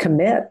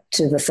commit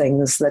to the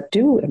things that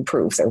do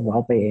improve their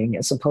well-being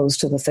as opposed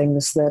to the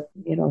things that,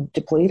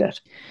 deplete it.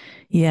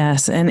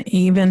 Yes. And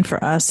even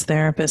for us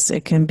therapists,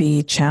 it can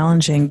be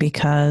challenging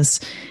because,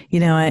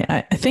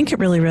 I think it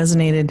really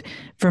resonated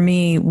for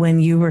me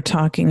when you were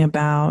talking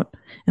about,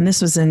 And this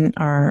was in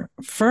our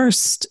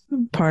first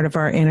part of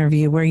our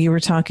interview where you were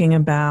talking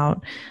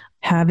about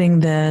having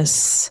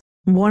this,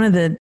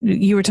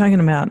 you were talking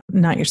about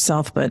not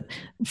yourself, but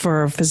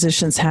for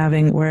physicians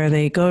having where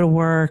they go to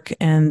work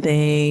and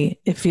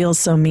it feels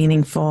so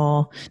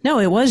meaningful. No,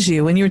 it was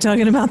you. When you were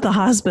talking about the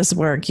hospice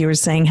work, you were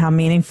saying how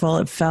meaningful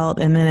it felt.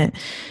 And then it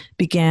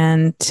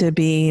began to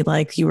be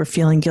like you were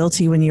feeling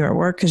guilty when you were at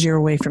work because you were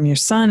away from your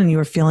son, and you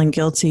were feeling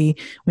guilty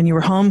when you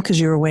were home because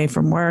you were away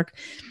from work.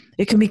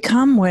 It can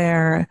become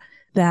where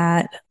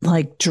that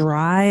like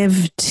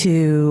drive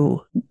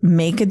to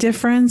make a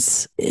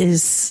difference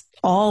is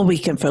all we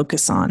can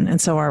focus on. And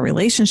so our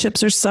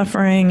relationships are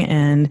suffering,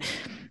 and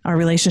our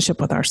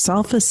relationship with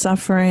ourselves is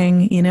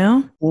suffering, you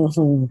know?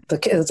 Mm-hmm.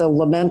 The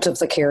lament of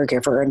the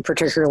caregiver, and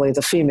particularly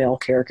the female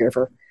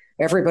caregiver.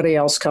 Everybody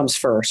else comes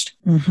first.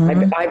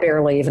 Mm-hmm. I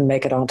barely even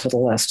make it onto the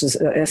list.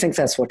 I think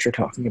that's what you're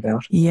talking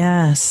about.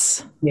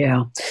 Yes.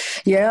 Yeah.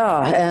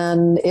 Yeah.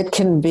 And it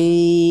can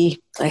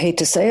be, I hate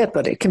to say it,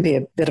 but it can be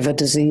a bit of a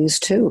disease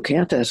too,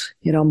 can't it?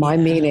 You know, my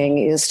meaning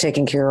is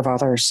taking care of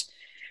others.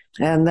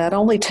 And that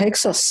only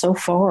takes us so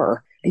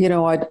far. You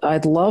know,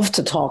 I'd love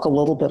to talk a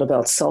little bit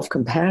about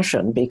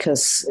self-compassion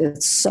because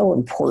it's so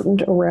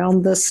important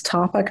around this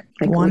topic.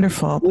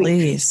 Wonderful,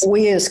 please.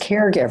 We as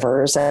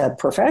caregivers and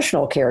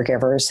professional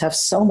caregivers have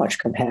so much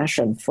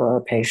compassion for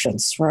our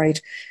patients, right?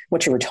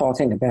 What you were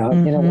talking about,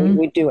 you know,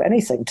 we do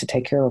anything to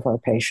take care of our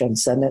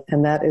patients, and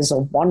that is a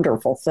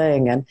wonderful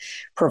thing and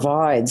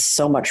provides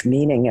so much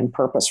meaning and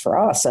purpose for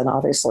us, and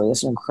obviously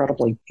is an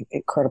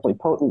incredibly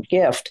potent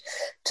gift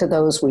to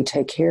those we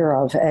take care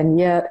of. And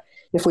yet,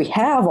 if we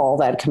have all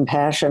that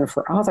compassion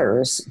for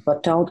others,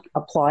 but don't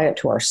apply it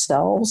to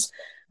ourselves,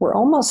 we're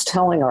almost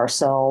telling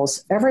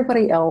ourselves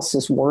everybody else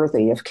is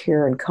worthy of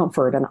care and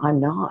comfort, and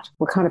I'm not.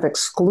 We're kind of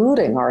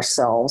excluding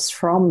ourselves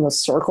from the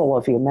circle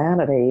of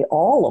humanity,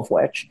 all of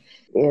which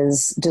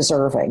is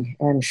deserving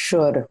and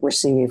should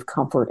receive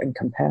comfort and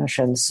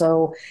compassion.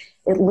 So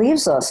it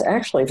leaves us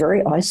actually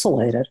very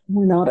isolated.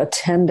 We're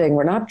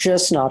not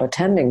just not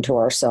attending to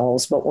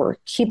ourselves, but we're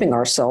keeping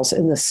ourselves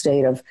in the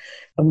state of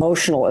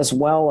emotional as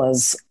well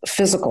as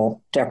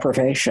physical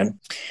deprivation.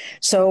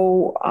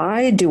 So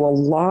I do a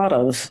lot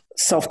of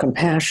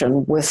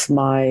self-compassion with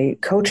my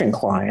coaching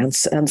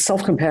clients, and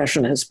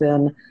self-compassion has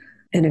been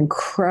an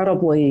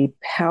incredibly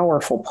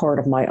powerful part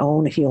of my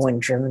own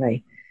healing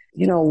journey.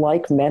 You know,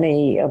 like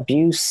many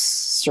abuse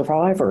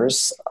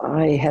survivors,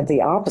 I had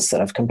the opposite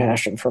of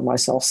compassion for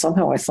myself.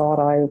 Somehow I thought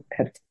I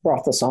had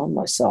brought this on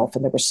myself,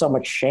 and there was so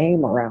much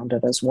shame around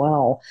it as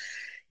well,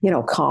 you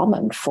know,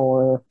 common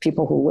for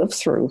people who live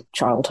through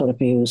childhood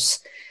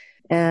abuse.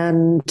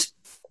 And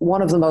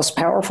one of the most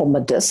powerful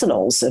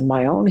medicinals in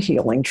my own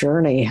healing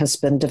journey has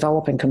been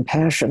developing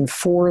compassion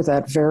for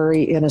that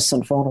very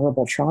innocent,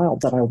 vulnerable child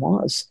that I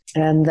was.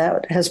 And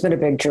that has been a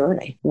big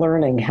journey,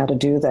 learning how to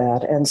do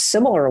that. And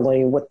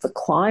similarly, with the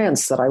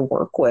clients that I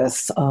work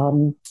with,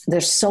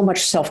 there's so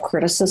much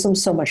self-criticism,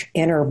 so much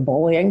inner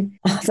bullying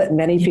that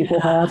many people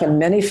have, and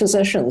many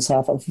physicians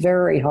have a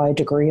very high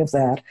degree of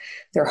that.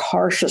 They're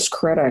harshest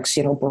critics,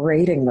 you know,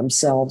 berating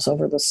themselves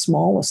over the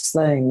smallest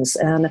things.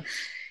 And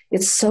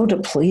it's so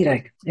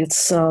depleting.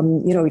 It's,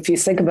 you know, if you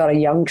think about a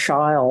young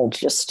child,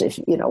 just if,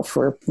 you know,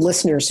 for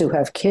listeners who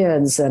have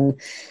kids, and,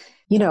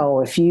 you know,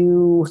 if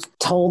you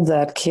told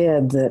that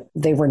kid that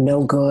they were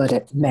no good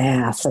at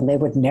math and they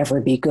would never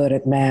be good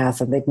at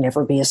math and they'd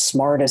never be as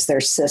smart as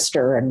their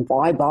sister, and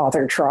why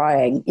bother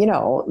trying, you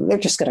know, they're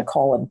just going to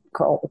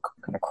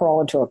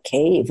crawl into a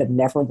cave and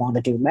never want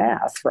to do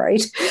math,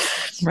 right?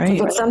 Right.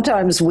 But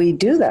sometimes we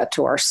do that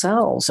to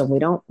ourselves and we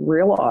don't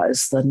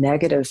realize the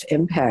negative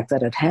impact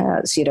that it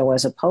has, you know,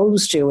 as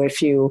opposed to if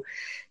you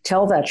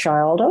tell that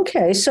child,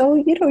 okay, so,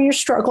 you know, you're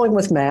struggling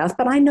with math,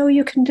 but I know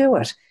you can do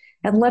it.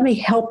 And let me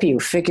help you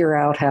figure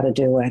out how to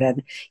do it.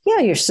 And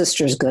yeah, your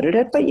sister's good at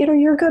it, but you know,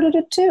 you're good at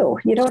it too.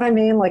 You know what I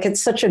mean? Like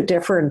it's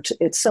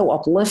so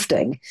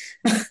uplifting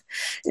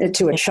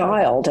to a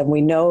child. And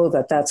we know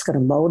that that's going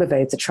to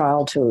motivate the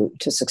child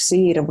to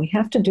succeed. And we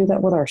have to do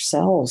that with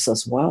ourselves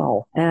as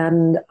well.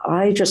 And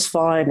I just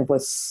find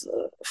with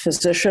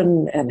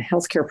physician and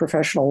healthcare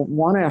professional,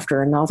 one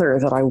after another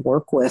that I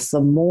work with,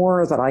 the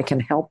more that I can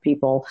help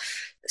people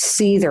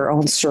see their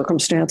own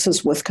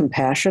circumstances with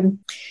compassion,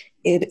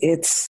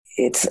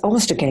 it's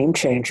almost a game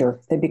changer.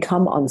 They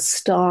become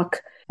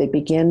unstuck. They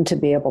begin to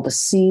be able to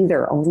see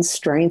their own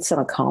strengths and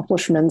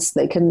accomplishments.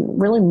 They can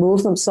really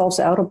move themselves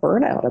out of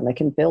burnout, and they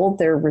can build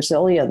their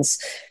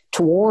resilience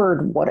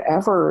toward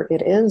whatever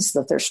it is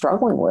that they're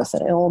struggling with,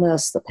 an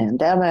illness, the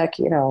pandemic,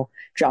 you know,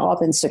 job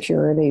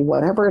insecurity,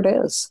 whatever it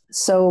is.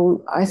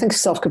 So I think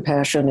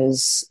self-compassion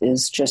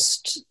is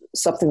just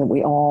something that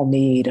we all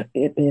need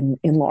in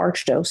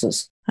large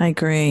doses. I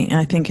agree.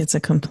 I think it's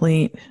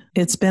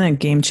been a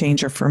game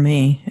changer for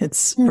me.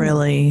 It's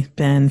really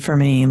been for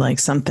me like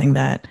something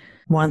that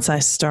once I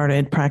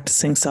started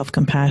practicing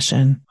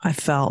self-compassion, I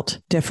felt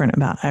different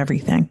about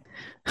everything.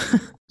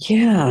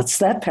 Yeah, it's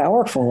that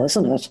powerful,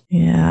 isn't it?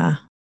 Yeah.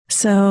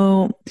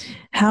 So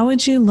how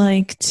would you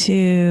like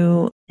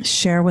to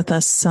share with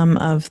us some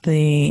of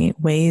the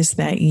ways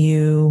that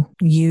you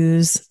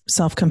use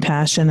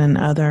self-compassion and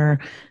other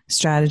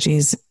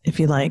strategies, if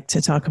you like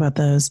to talk about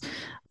those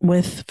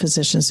with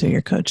physicians who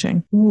you're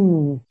coaching?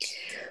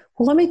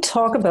 Well, let me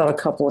talk about a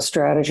couple of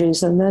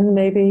strategies, and then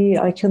maybe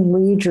I can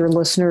lead your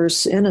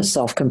listeners in a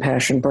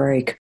self-compassion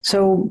break.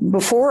 So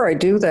before I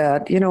do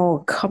that,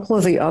 a couple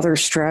of the other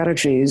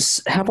strategies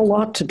have a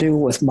lot to do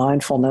with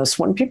mindfulness.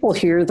 When people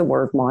hear the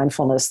word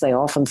mindfulness, they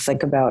often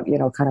think about,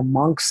 kind of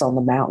monks on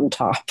the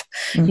mountaintop,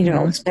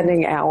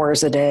 spending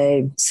hours a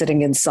day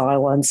sitting in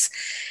silence.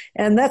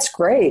 And that's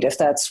great if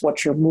that's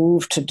what you're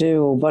moved to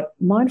do. But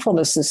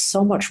mindfulness is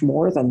so much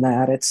more than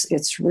that.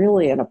 It's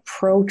really an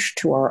approach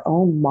to our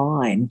own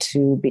mind,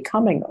 to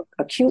becoming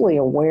acutely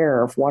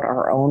aware of what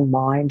our own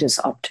mind is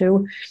up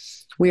to.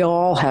 We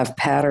all have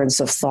patterns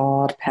of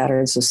thought,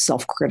 patterns of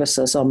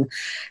self-criticism,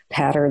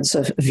 patterns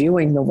of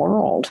viewing the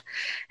world.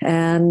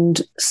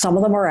 And some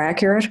of them are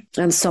accurate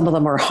and some of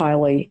them are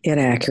highly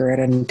inaccurate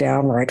and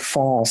downright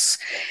false.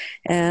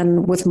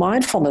 And with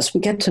mindfulness,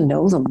 we get to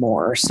know them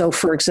more. So,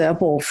 for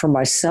example, for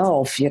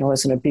myself,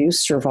 as an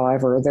abuse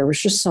survivor, there was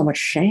just so much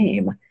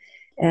shame.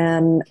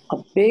 And a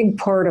big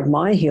part of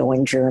my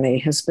healing journey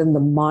has been the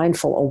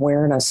mindful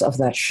awareness of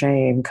that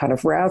shame, kind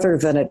of rather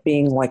than it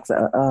being like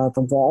the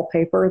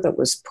wallpaper that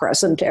was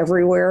present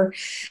everywhere,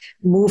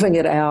 moving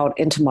it out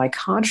into my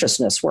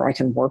consciousness where I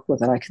can work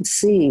with it. I can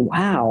see,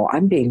 wow,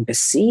 I'm being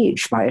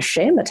besieged by a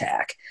shame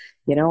attack.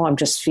 I'm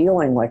just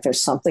feeling like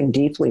there's something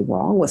deeply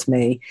wrong with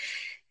me.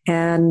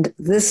 And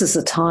this is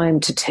a time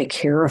to take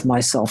care of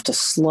myself, to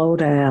slow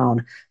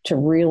down, to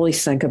really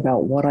think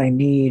about what I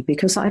need,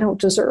 because I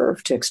don't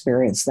deserve to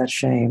experience that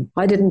shame.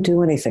 I didn't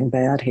do anything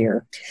bad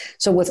here.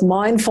 So with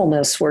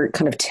mindfulness, we're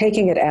kind of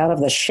taking it out of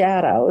the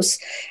shadows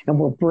and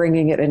we're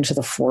bringing it into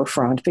the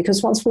forefront,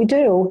 because once we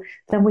do,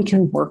 then we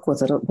can work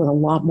with it with a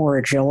lot more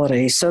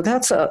agility. So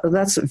that's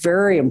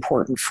very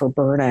important for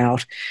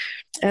burnout.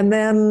 And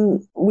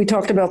then we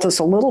talked about this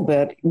a little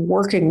bit,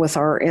 working with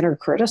our inner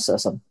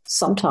criticism,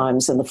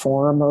 sometimes in the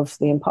form of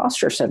the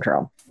imposter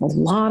syndrome. A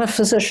lot of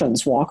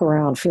physicians walk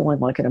around feeling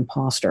like an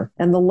imposter.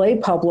 And the lay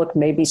public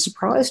may be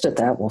surprised at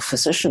that. Well,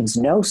 physicians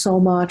know so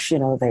much,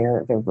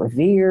 they're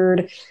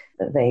revered,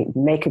 they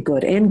make a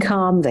good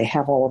income, they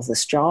have all of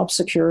this job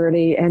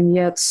security, and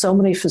yet so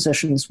many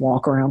physicians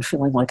walk around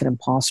feeling like an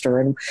imposter.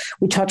 And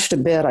we touched a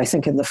bit, I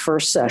think, in the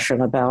first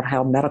session about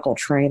how medical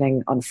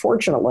training,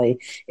 unfortunately,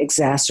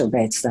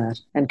 exacerbates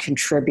that and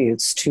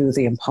contributes to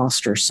the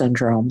imposter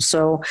syndrome.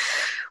 So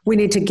we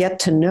need to get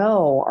to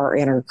know our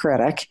inner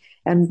critic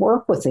and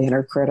work with the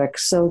inner critic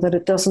so that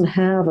it doesn't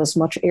have as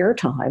much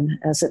airtime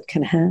as it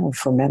can have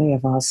for many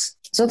of us.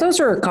 So those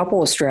are a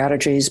couple of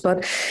strategies,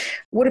 but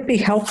would it be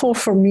helpful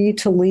for me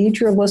to lead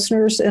your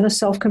listeners in a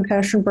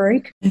self-compassion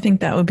break? I think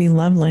that would be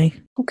lovely.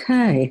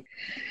 Okay.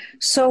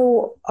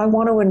 So I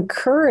want to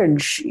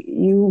encourage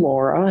you,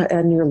 Laura,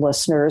 and your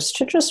listeners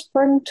to just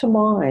bring to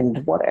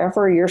mind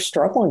whatever you're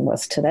struggling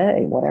with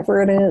today,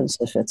 whatever it is,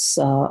 if it's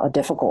a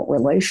difficult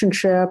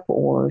relationship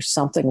or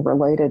something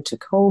related to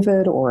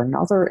COVID or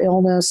another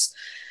illness,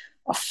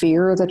 a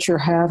fear that you're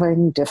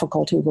having,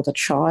 difficulty with a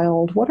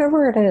child,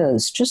 whatever it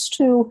is, just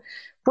to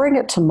bring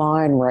it to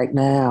mind right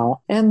now.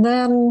 And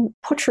then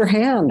put your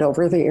hand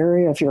over the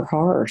area of your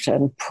heart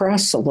and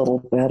press a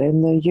little bit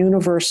in the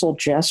universal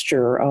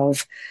gesture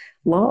of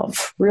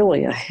love,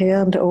 really a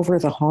hand over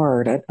the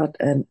heart,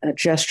 a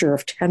gesture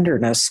of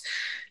tenderness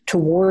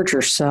toward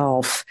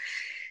yourself.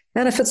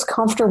 And if it's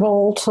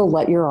comfortable, to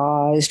let your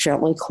eyes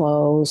gently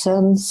close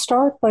and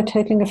start by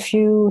taking a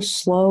few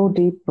slow,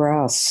 deep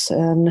breaths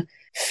and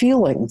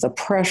feeling the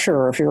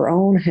pressure of your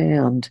own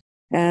hand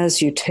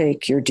as you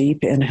take your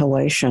deep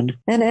inhalation.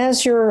 And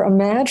as you're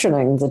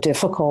imagining the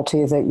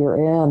difficulty that you're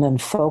in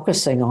and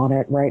focusing on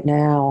it right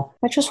now,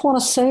 I just want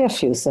to say a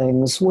few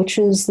things, which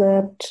is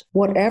that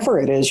whatever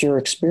it is you're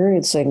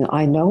experiencing,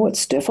 I know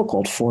it's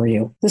difficult for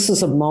you. This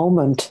is a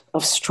moment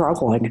of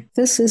struggling.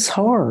 This is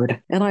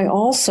hard. And I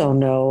also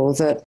know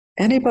that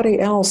anybody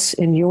else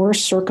in your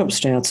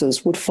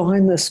circumstances would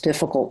find this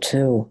difficult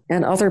too.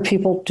 And other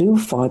people do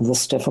find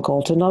this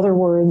difficult. In other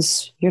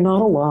words, you're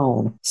not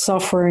alone.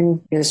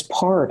 Suffering is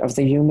part of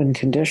the human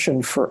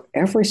condition for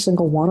every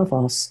single one of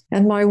us.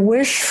 And my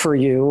wish for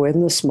you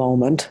in this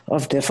moment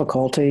of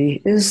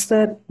difficulty is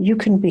that you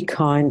can be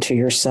kind to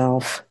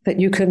yourself, that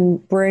you can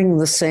bring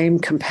the same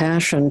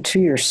compassion to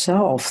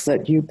yourself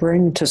that you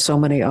bring to so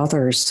many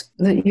others,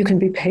 that you can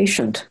be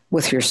patient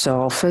with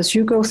yourself as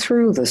you go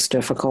through this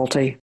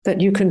difficulty,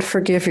 that you can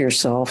forgive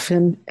yourself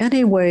in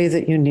any way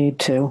that you need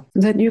to,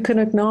 that you can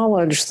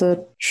acknowledge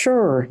that,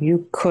 sure,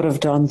 you could have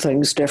done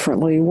things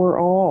differently. We're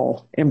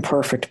all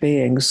imperfect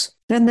beings.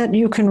 And that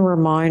you can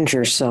remind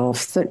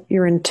yourself that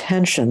your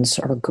intentions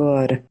are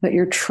good, that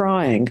you're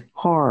trying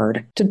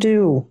hard to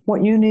do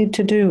what you need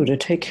to do to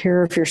take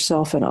care of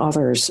yourself and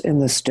others in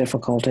this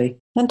difficulty.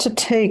 and to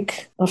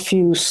take a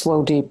few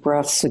slow, deep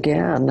breaths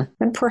again,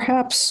 and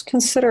perhaps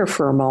consider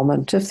for a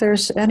moment if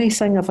there's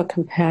anything of a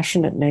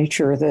compassionate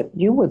nature that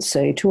you would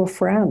say to a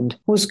friend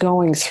who's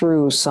going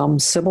through some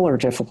similar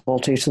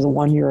difficulty to the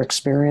one you're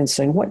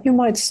experiencing, what you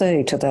might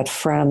say to that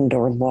friend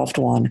or loved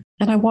one.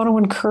 And I want to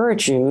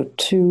encourage you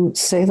to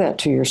say that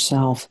to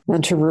yourself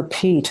and to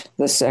repeat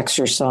this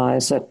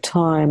exercise at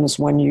times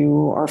when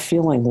you are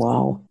feeling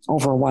low,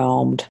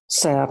 overwhelmed,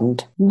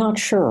 saddened, not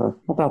sure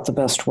about the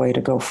best way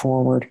to go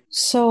forward.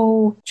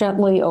 So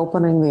gently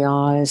opening the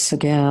eyes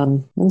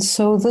again. And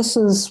so this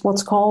is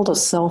what's called a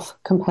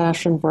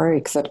self-compassion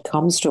break that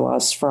comes to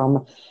us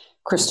from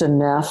Kristen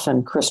Neff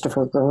and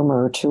Christopher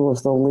Germer, two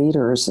of the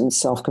leaders in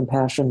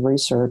self-compassion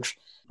research.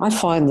 I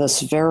find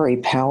this very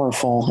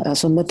powerful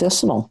as a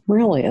medicinal,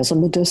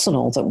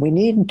 that we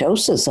need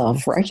doses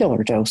of,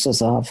 regular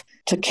doses of,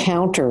 to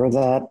counter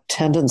that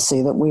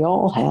tendency that we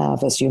all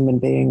have as human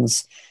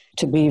beings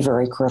to be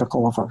very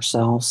critical of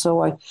ourselves.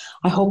 So I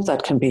hope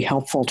that can be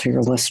helpful to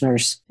your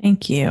listeners.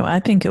 Thank you. I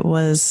think it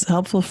was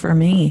helpful for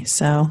me.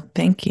 So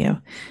thank you.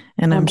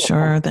 And I'm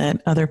sure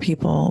that other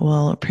people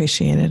will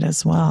appreciate it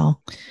as well.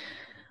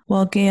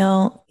 Well,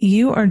 Gail,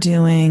 you are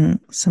doing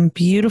some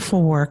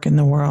beautiful work in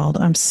the world.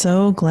 I'm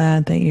so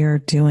glad that you're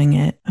doing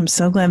it. I'm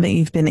so glad that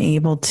you've been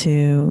able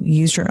to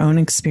use your own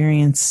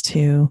experience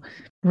to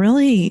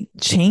really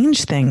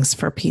change things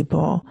for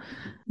people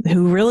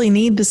who really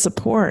need the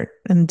support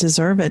and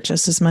deserve it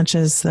just as much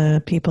as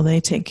the people they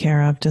take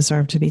care of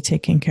deserve to be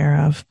taken care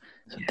of.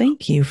 So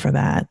thank you for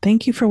that.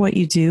 Thank you for what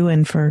you do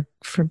and for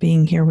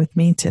being here with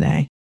me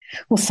today.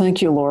 Well,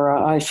 thank you,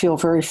 Laura. I feel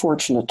very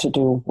fortunate to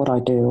do what I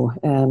do,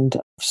 and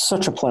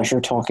such a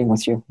pleasure talking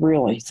with you.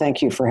 Really,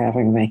 thank you for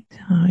having me.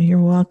 Oh, you're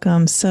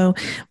welcome. So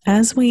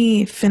as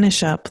we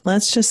finish up,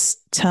 let's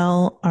just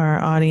tell our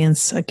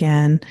audience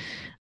again,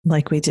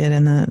 like we did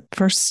in the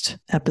first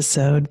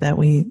episode that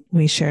we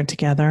shared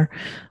together,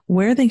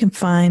 where they can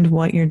find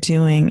what you're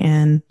doing,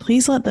 and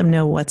please let them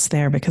know what's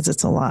there because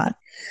it's a lot.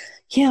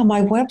 Yeah,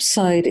 my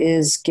website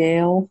is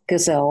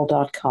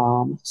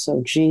gailgazelle.com.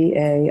 So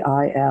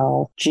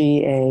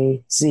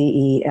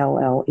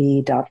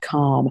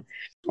GailGazelle.com.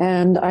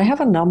 And I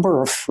have a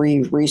number of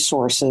free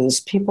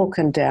resources. People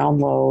can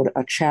download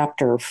a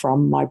chapter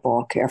from my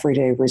book,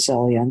 Everyday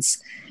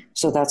Resilience.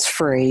 So that's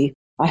free.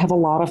 I have a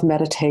lot of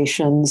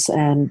meditations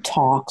and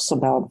talks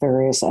about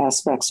various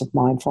aspects of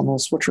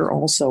mindfulness, which are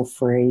also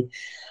free.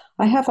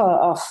 I have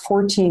a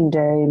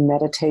 14-day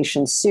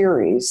meditation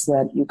series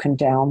that you can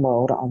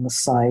download on the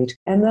site.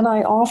 And then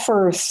I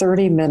offer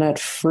 30-minute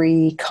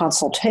free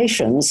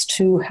consultations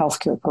to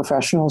healthcare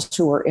professionals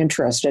who are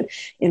interested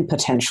in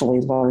potentially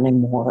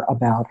learning more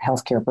about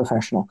healthcare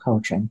professional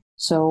coaching.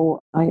 So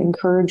I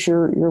encourage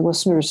your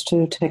listeners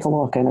to take a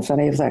look. And if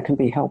any of that can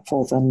be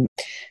helpful, then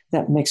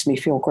that makes me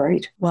feel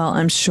great. Well,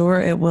 I'm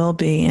sure it will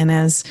be. And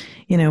as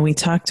you know, we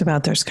talked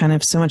about, there's kind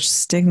of so much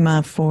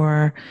stigma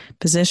for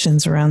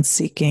physicians around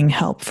seeking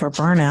help for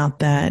burnout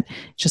that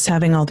just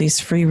having all these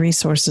free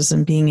resources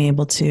and being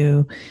able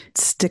to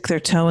stick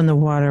their toe in the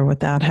water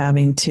without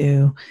having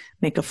to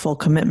make a full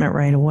commitment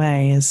right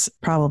away is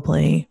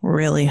probably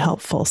really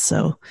helpful.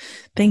 So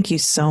thank you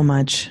so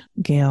much,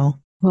 Gail.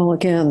 Well,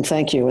 again,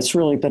 thank you. It's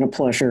really been a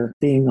pleasure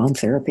being on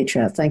Therapy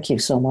Chat. Thank you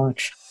so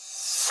much.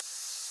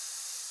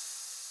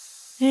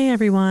 Hey,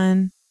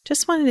 everyone.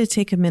 Just wanted to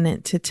take a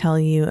minute to tell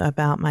you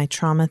about my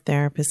trauma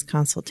therapist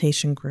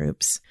consultation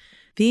groups.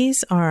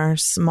 These are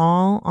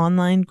small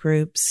online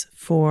groups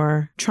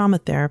for trauma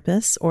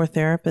therapists or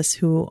therapists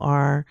who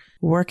are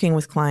working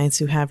with clients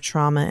who have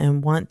trauma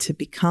and want to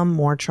become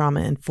more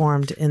trauma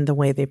informed in the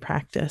way they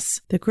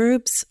practice. The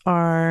groups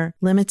are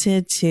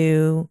limited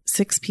to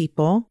 6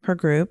 people per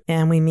group,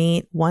 and we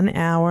meet 1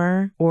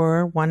 hour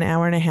or 1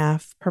 hour and a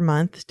half per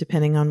month,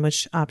 depending on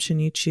which option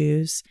you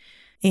choose.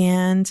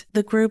 And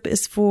the group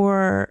is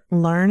for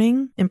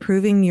learning,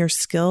 improving your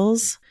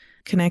skills,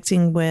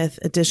 connecting with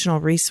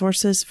additional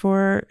resources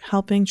for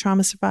helping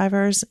trauma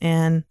survivors.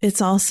 And it's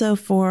also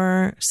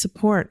for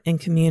support and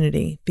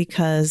community,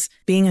 because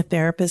being a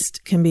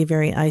therapist can be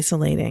very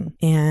isolating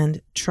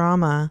and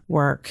trauma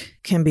work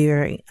can be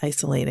very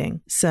isolating.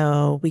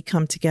 So we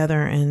come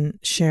together and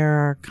share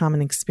our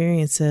common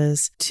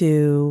experiences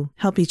to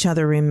help each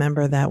other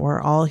remember that we're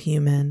all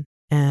human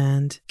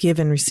and give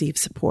and receive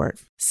support.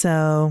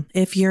 So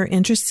if you're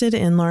interested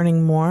in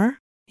learning more,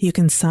 you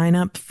can sign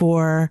up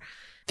for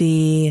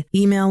the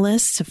email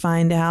list to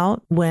find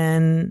out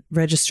when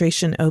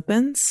registration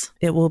opens.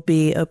 It will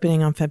be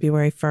opening on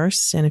February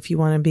 1st. And if you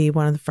want to be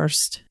one of the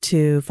first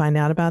to find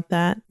out about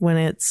that when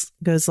it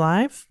goes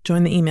live,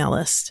 join the email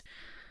list.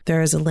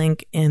 There is a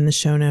link in the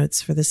show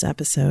notes for this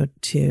episode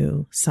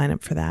to sign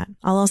up for that.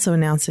 I'll also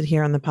announce it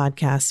here on the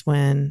podcast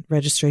when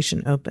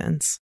registration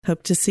opens.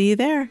 Hope to see you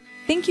there.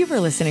 Thank you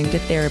for listening to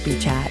Therapy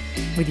Chat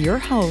with your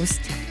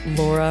host,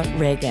 Laura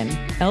Reagan,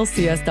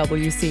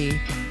 LCSWC.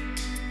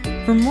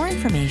 For more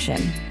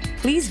information,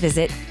 please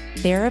visit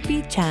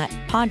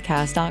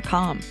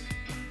therapychatpodcast.com.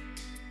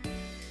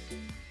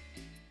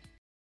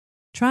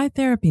 Try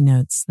Therapy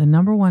Notes, the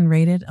 #1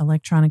 rated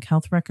electronic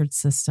health record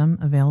system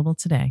available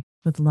today.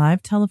 With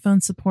live telephone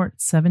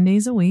support 7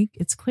 days a week,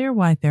 it's clear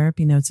why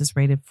Therapy Notes is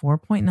rated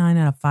 4.9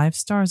 out of 5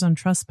 stars on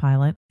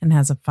Trustpilot and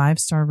has a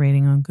 5-star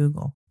rating on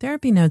Google.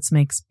 Therapy Notes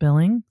makes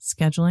billing,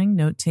 scheduling,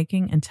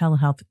 note-taking, and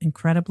telehealth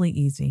incredibly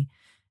easy.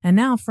 And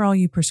now, for all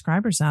you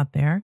prescribers out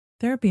there,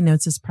 Therapy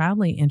Notes is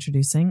proudly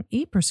introducing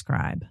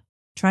ePrescribe.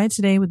 Try it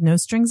today with no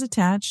strings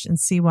attached and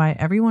see why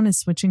everyone is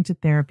switching to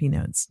Therapy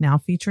Notes, now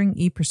featuring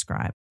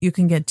ePrescribe. You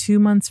can get 2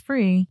 months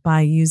free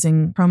by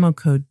using promo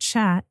code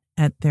CHAT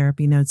at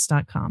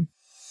therapynotes.com.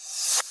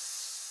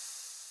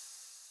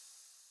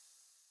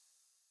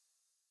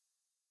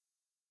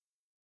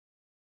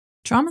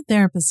 Trauma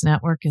Therapist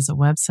Network is a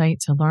website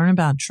to learn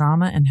about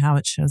trauma and how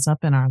it shows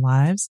up in our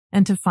lives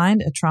and to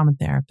find a trauma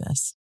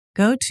therapist.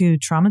 Go to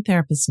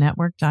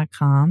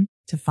traumatherapistnetwork.com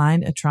to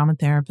find a trauma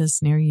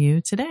therapist near you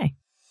today.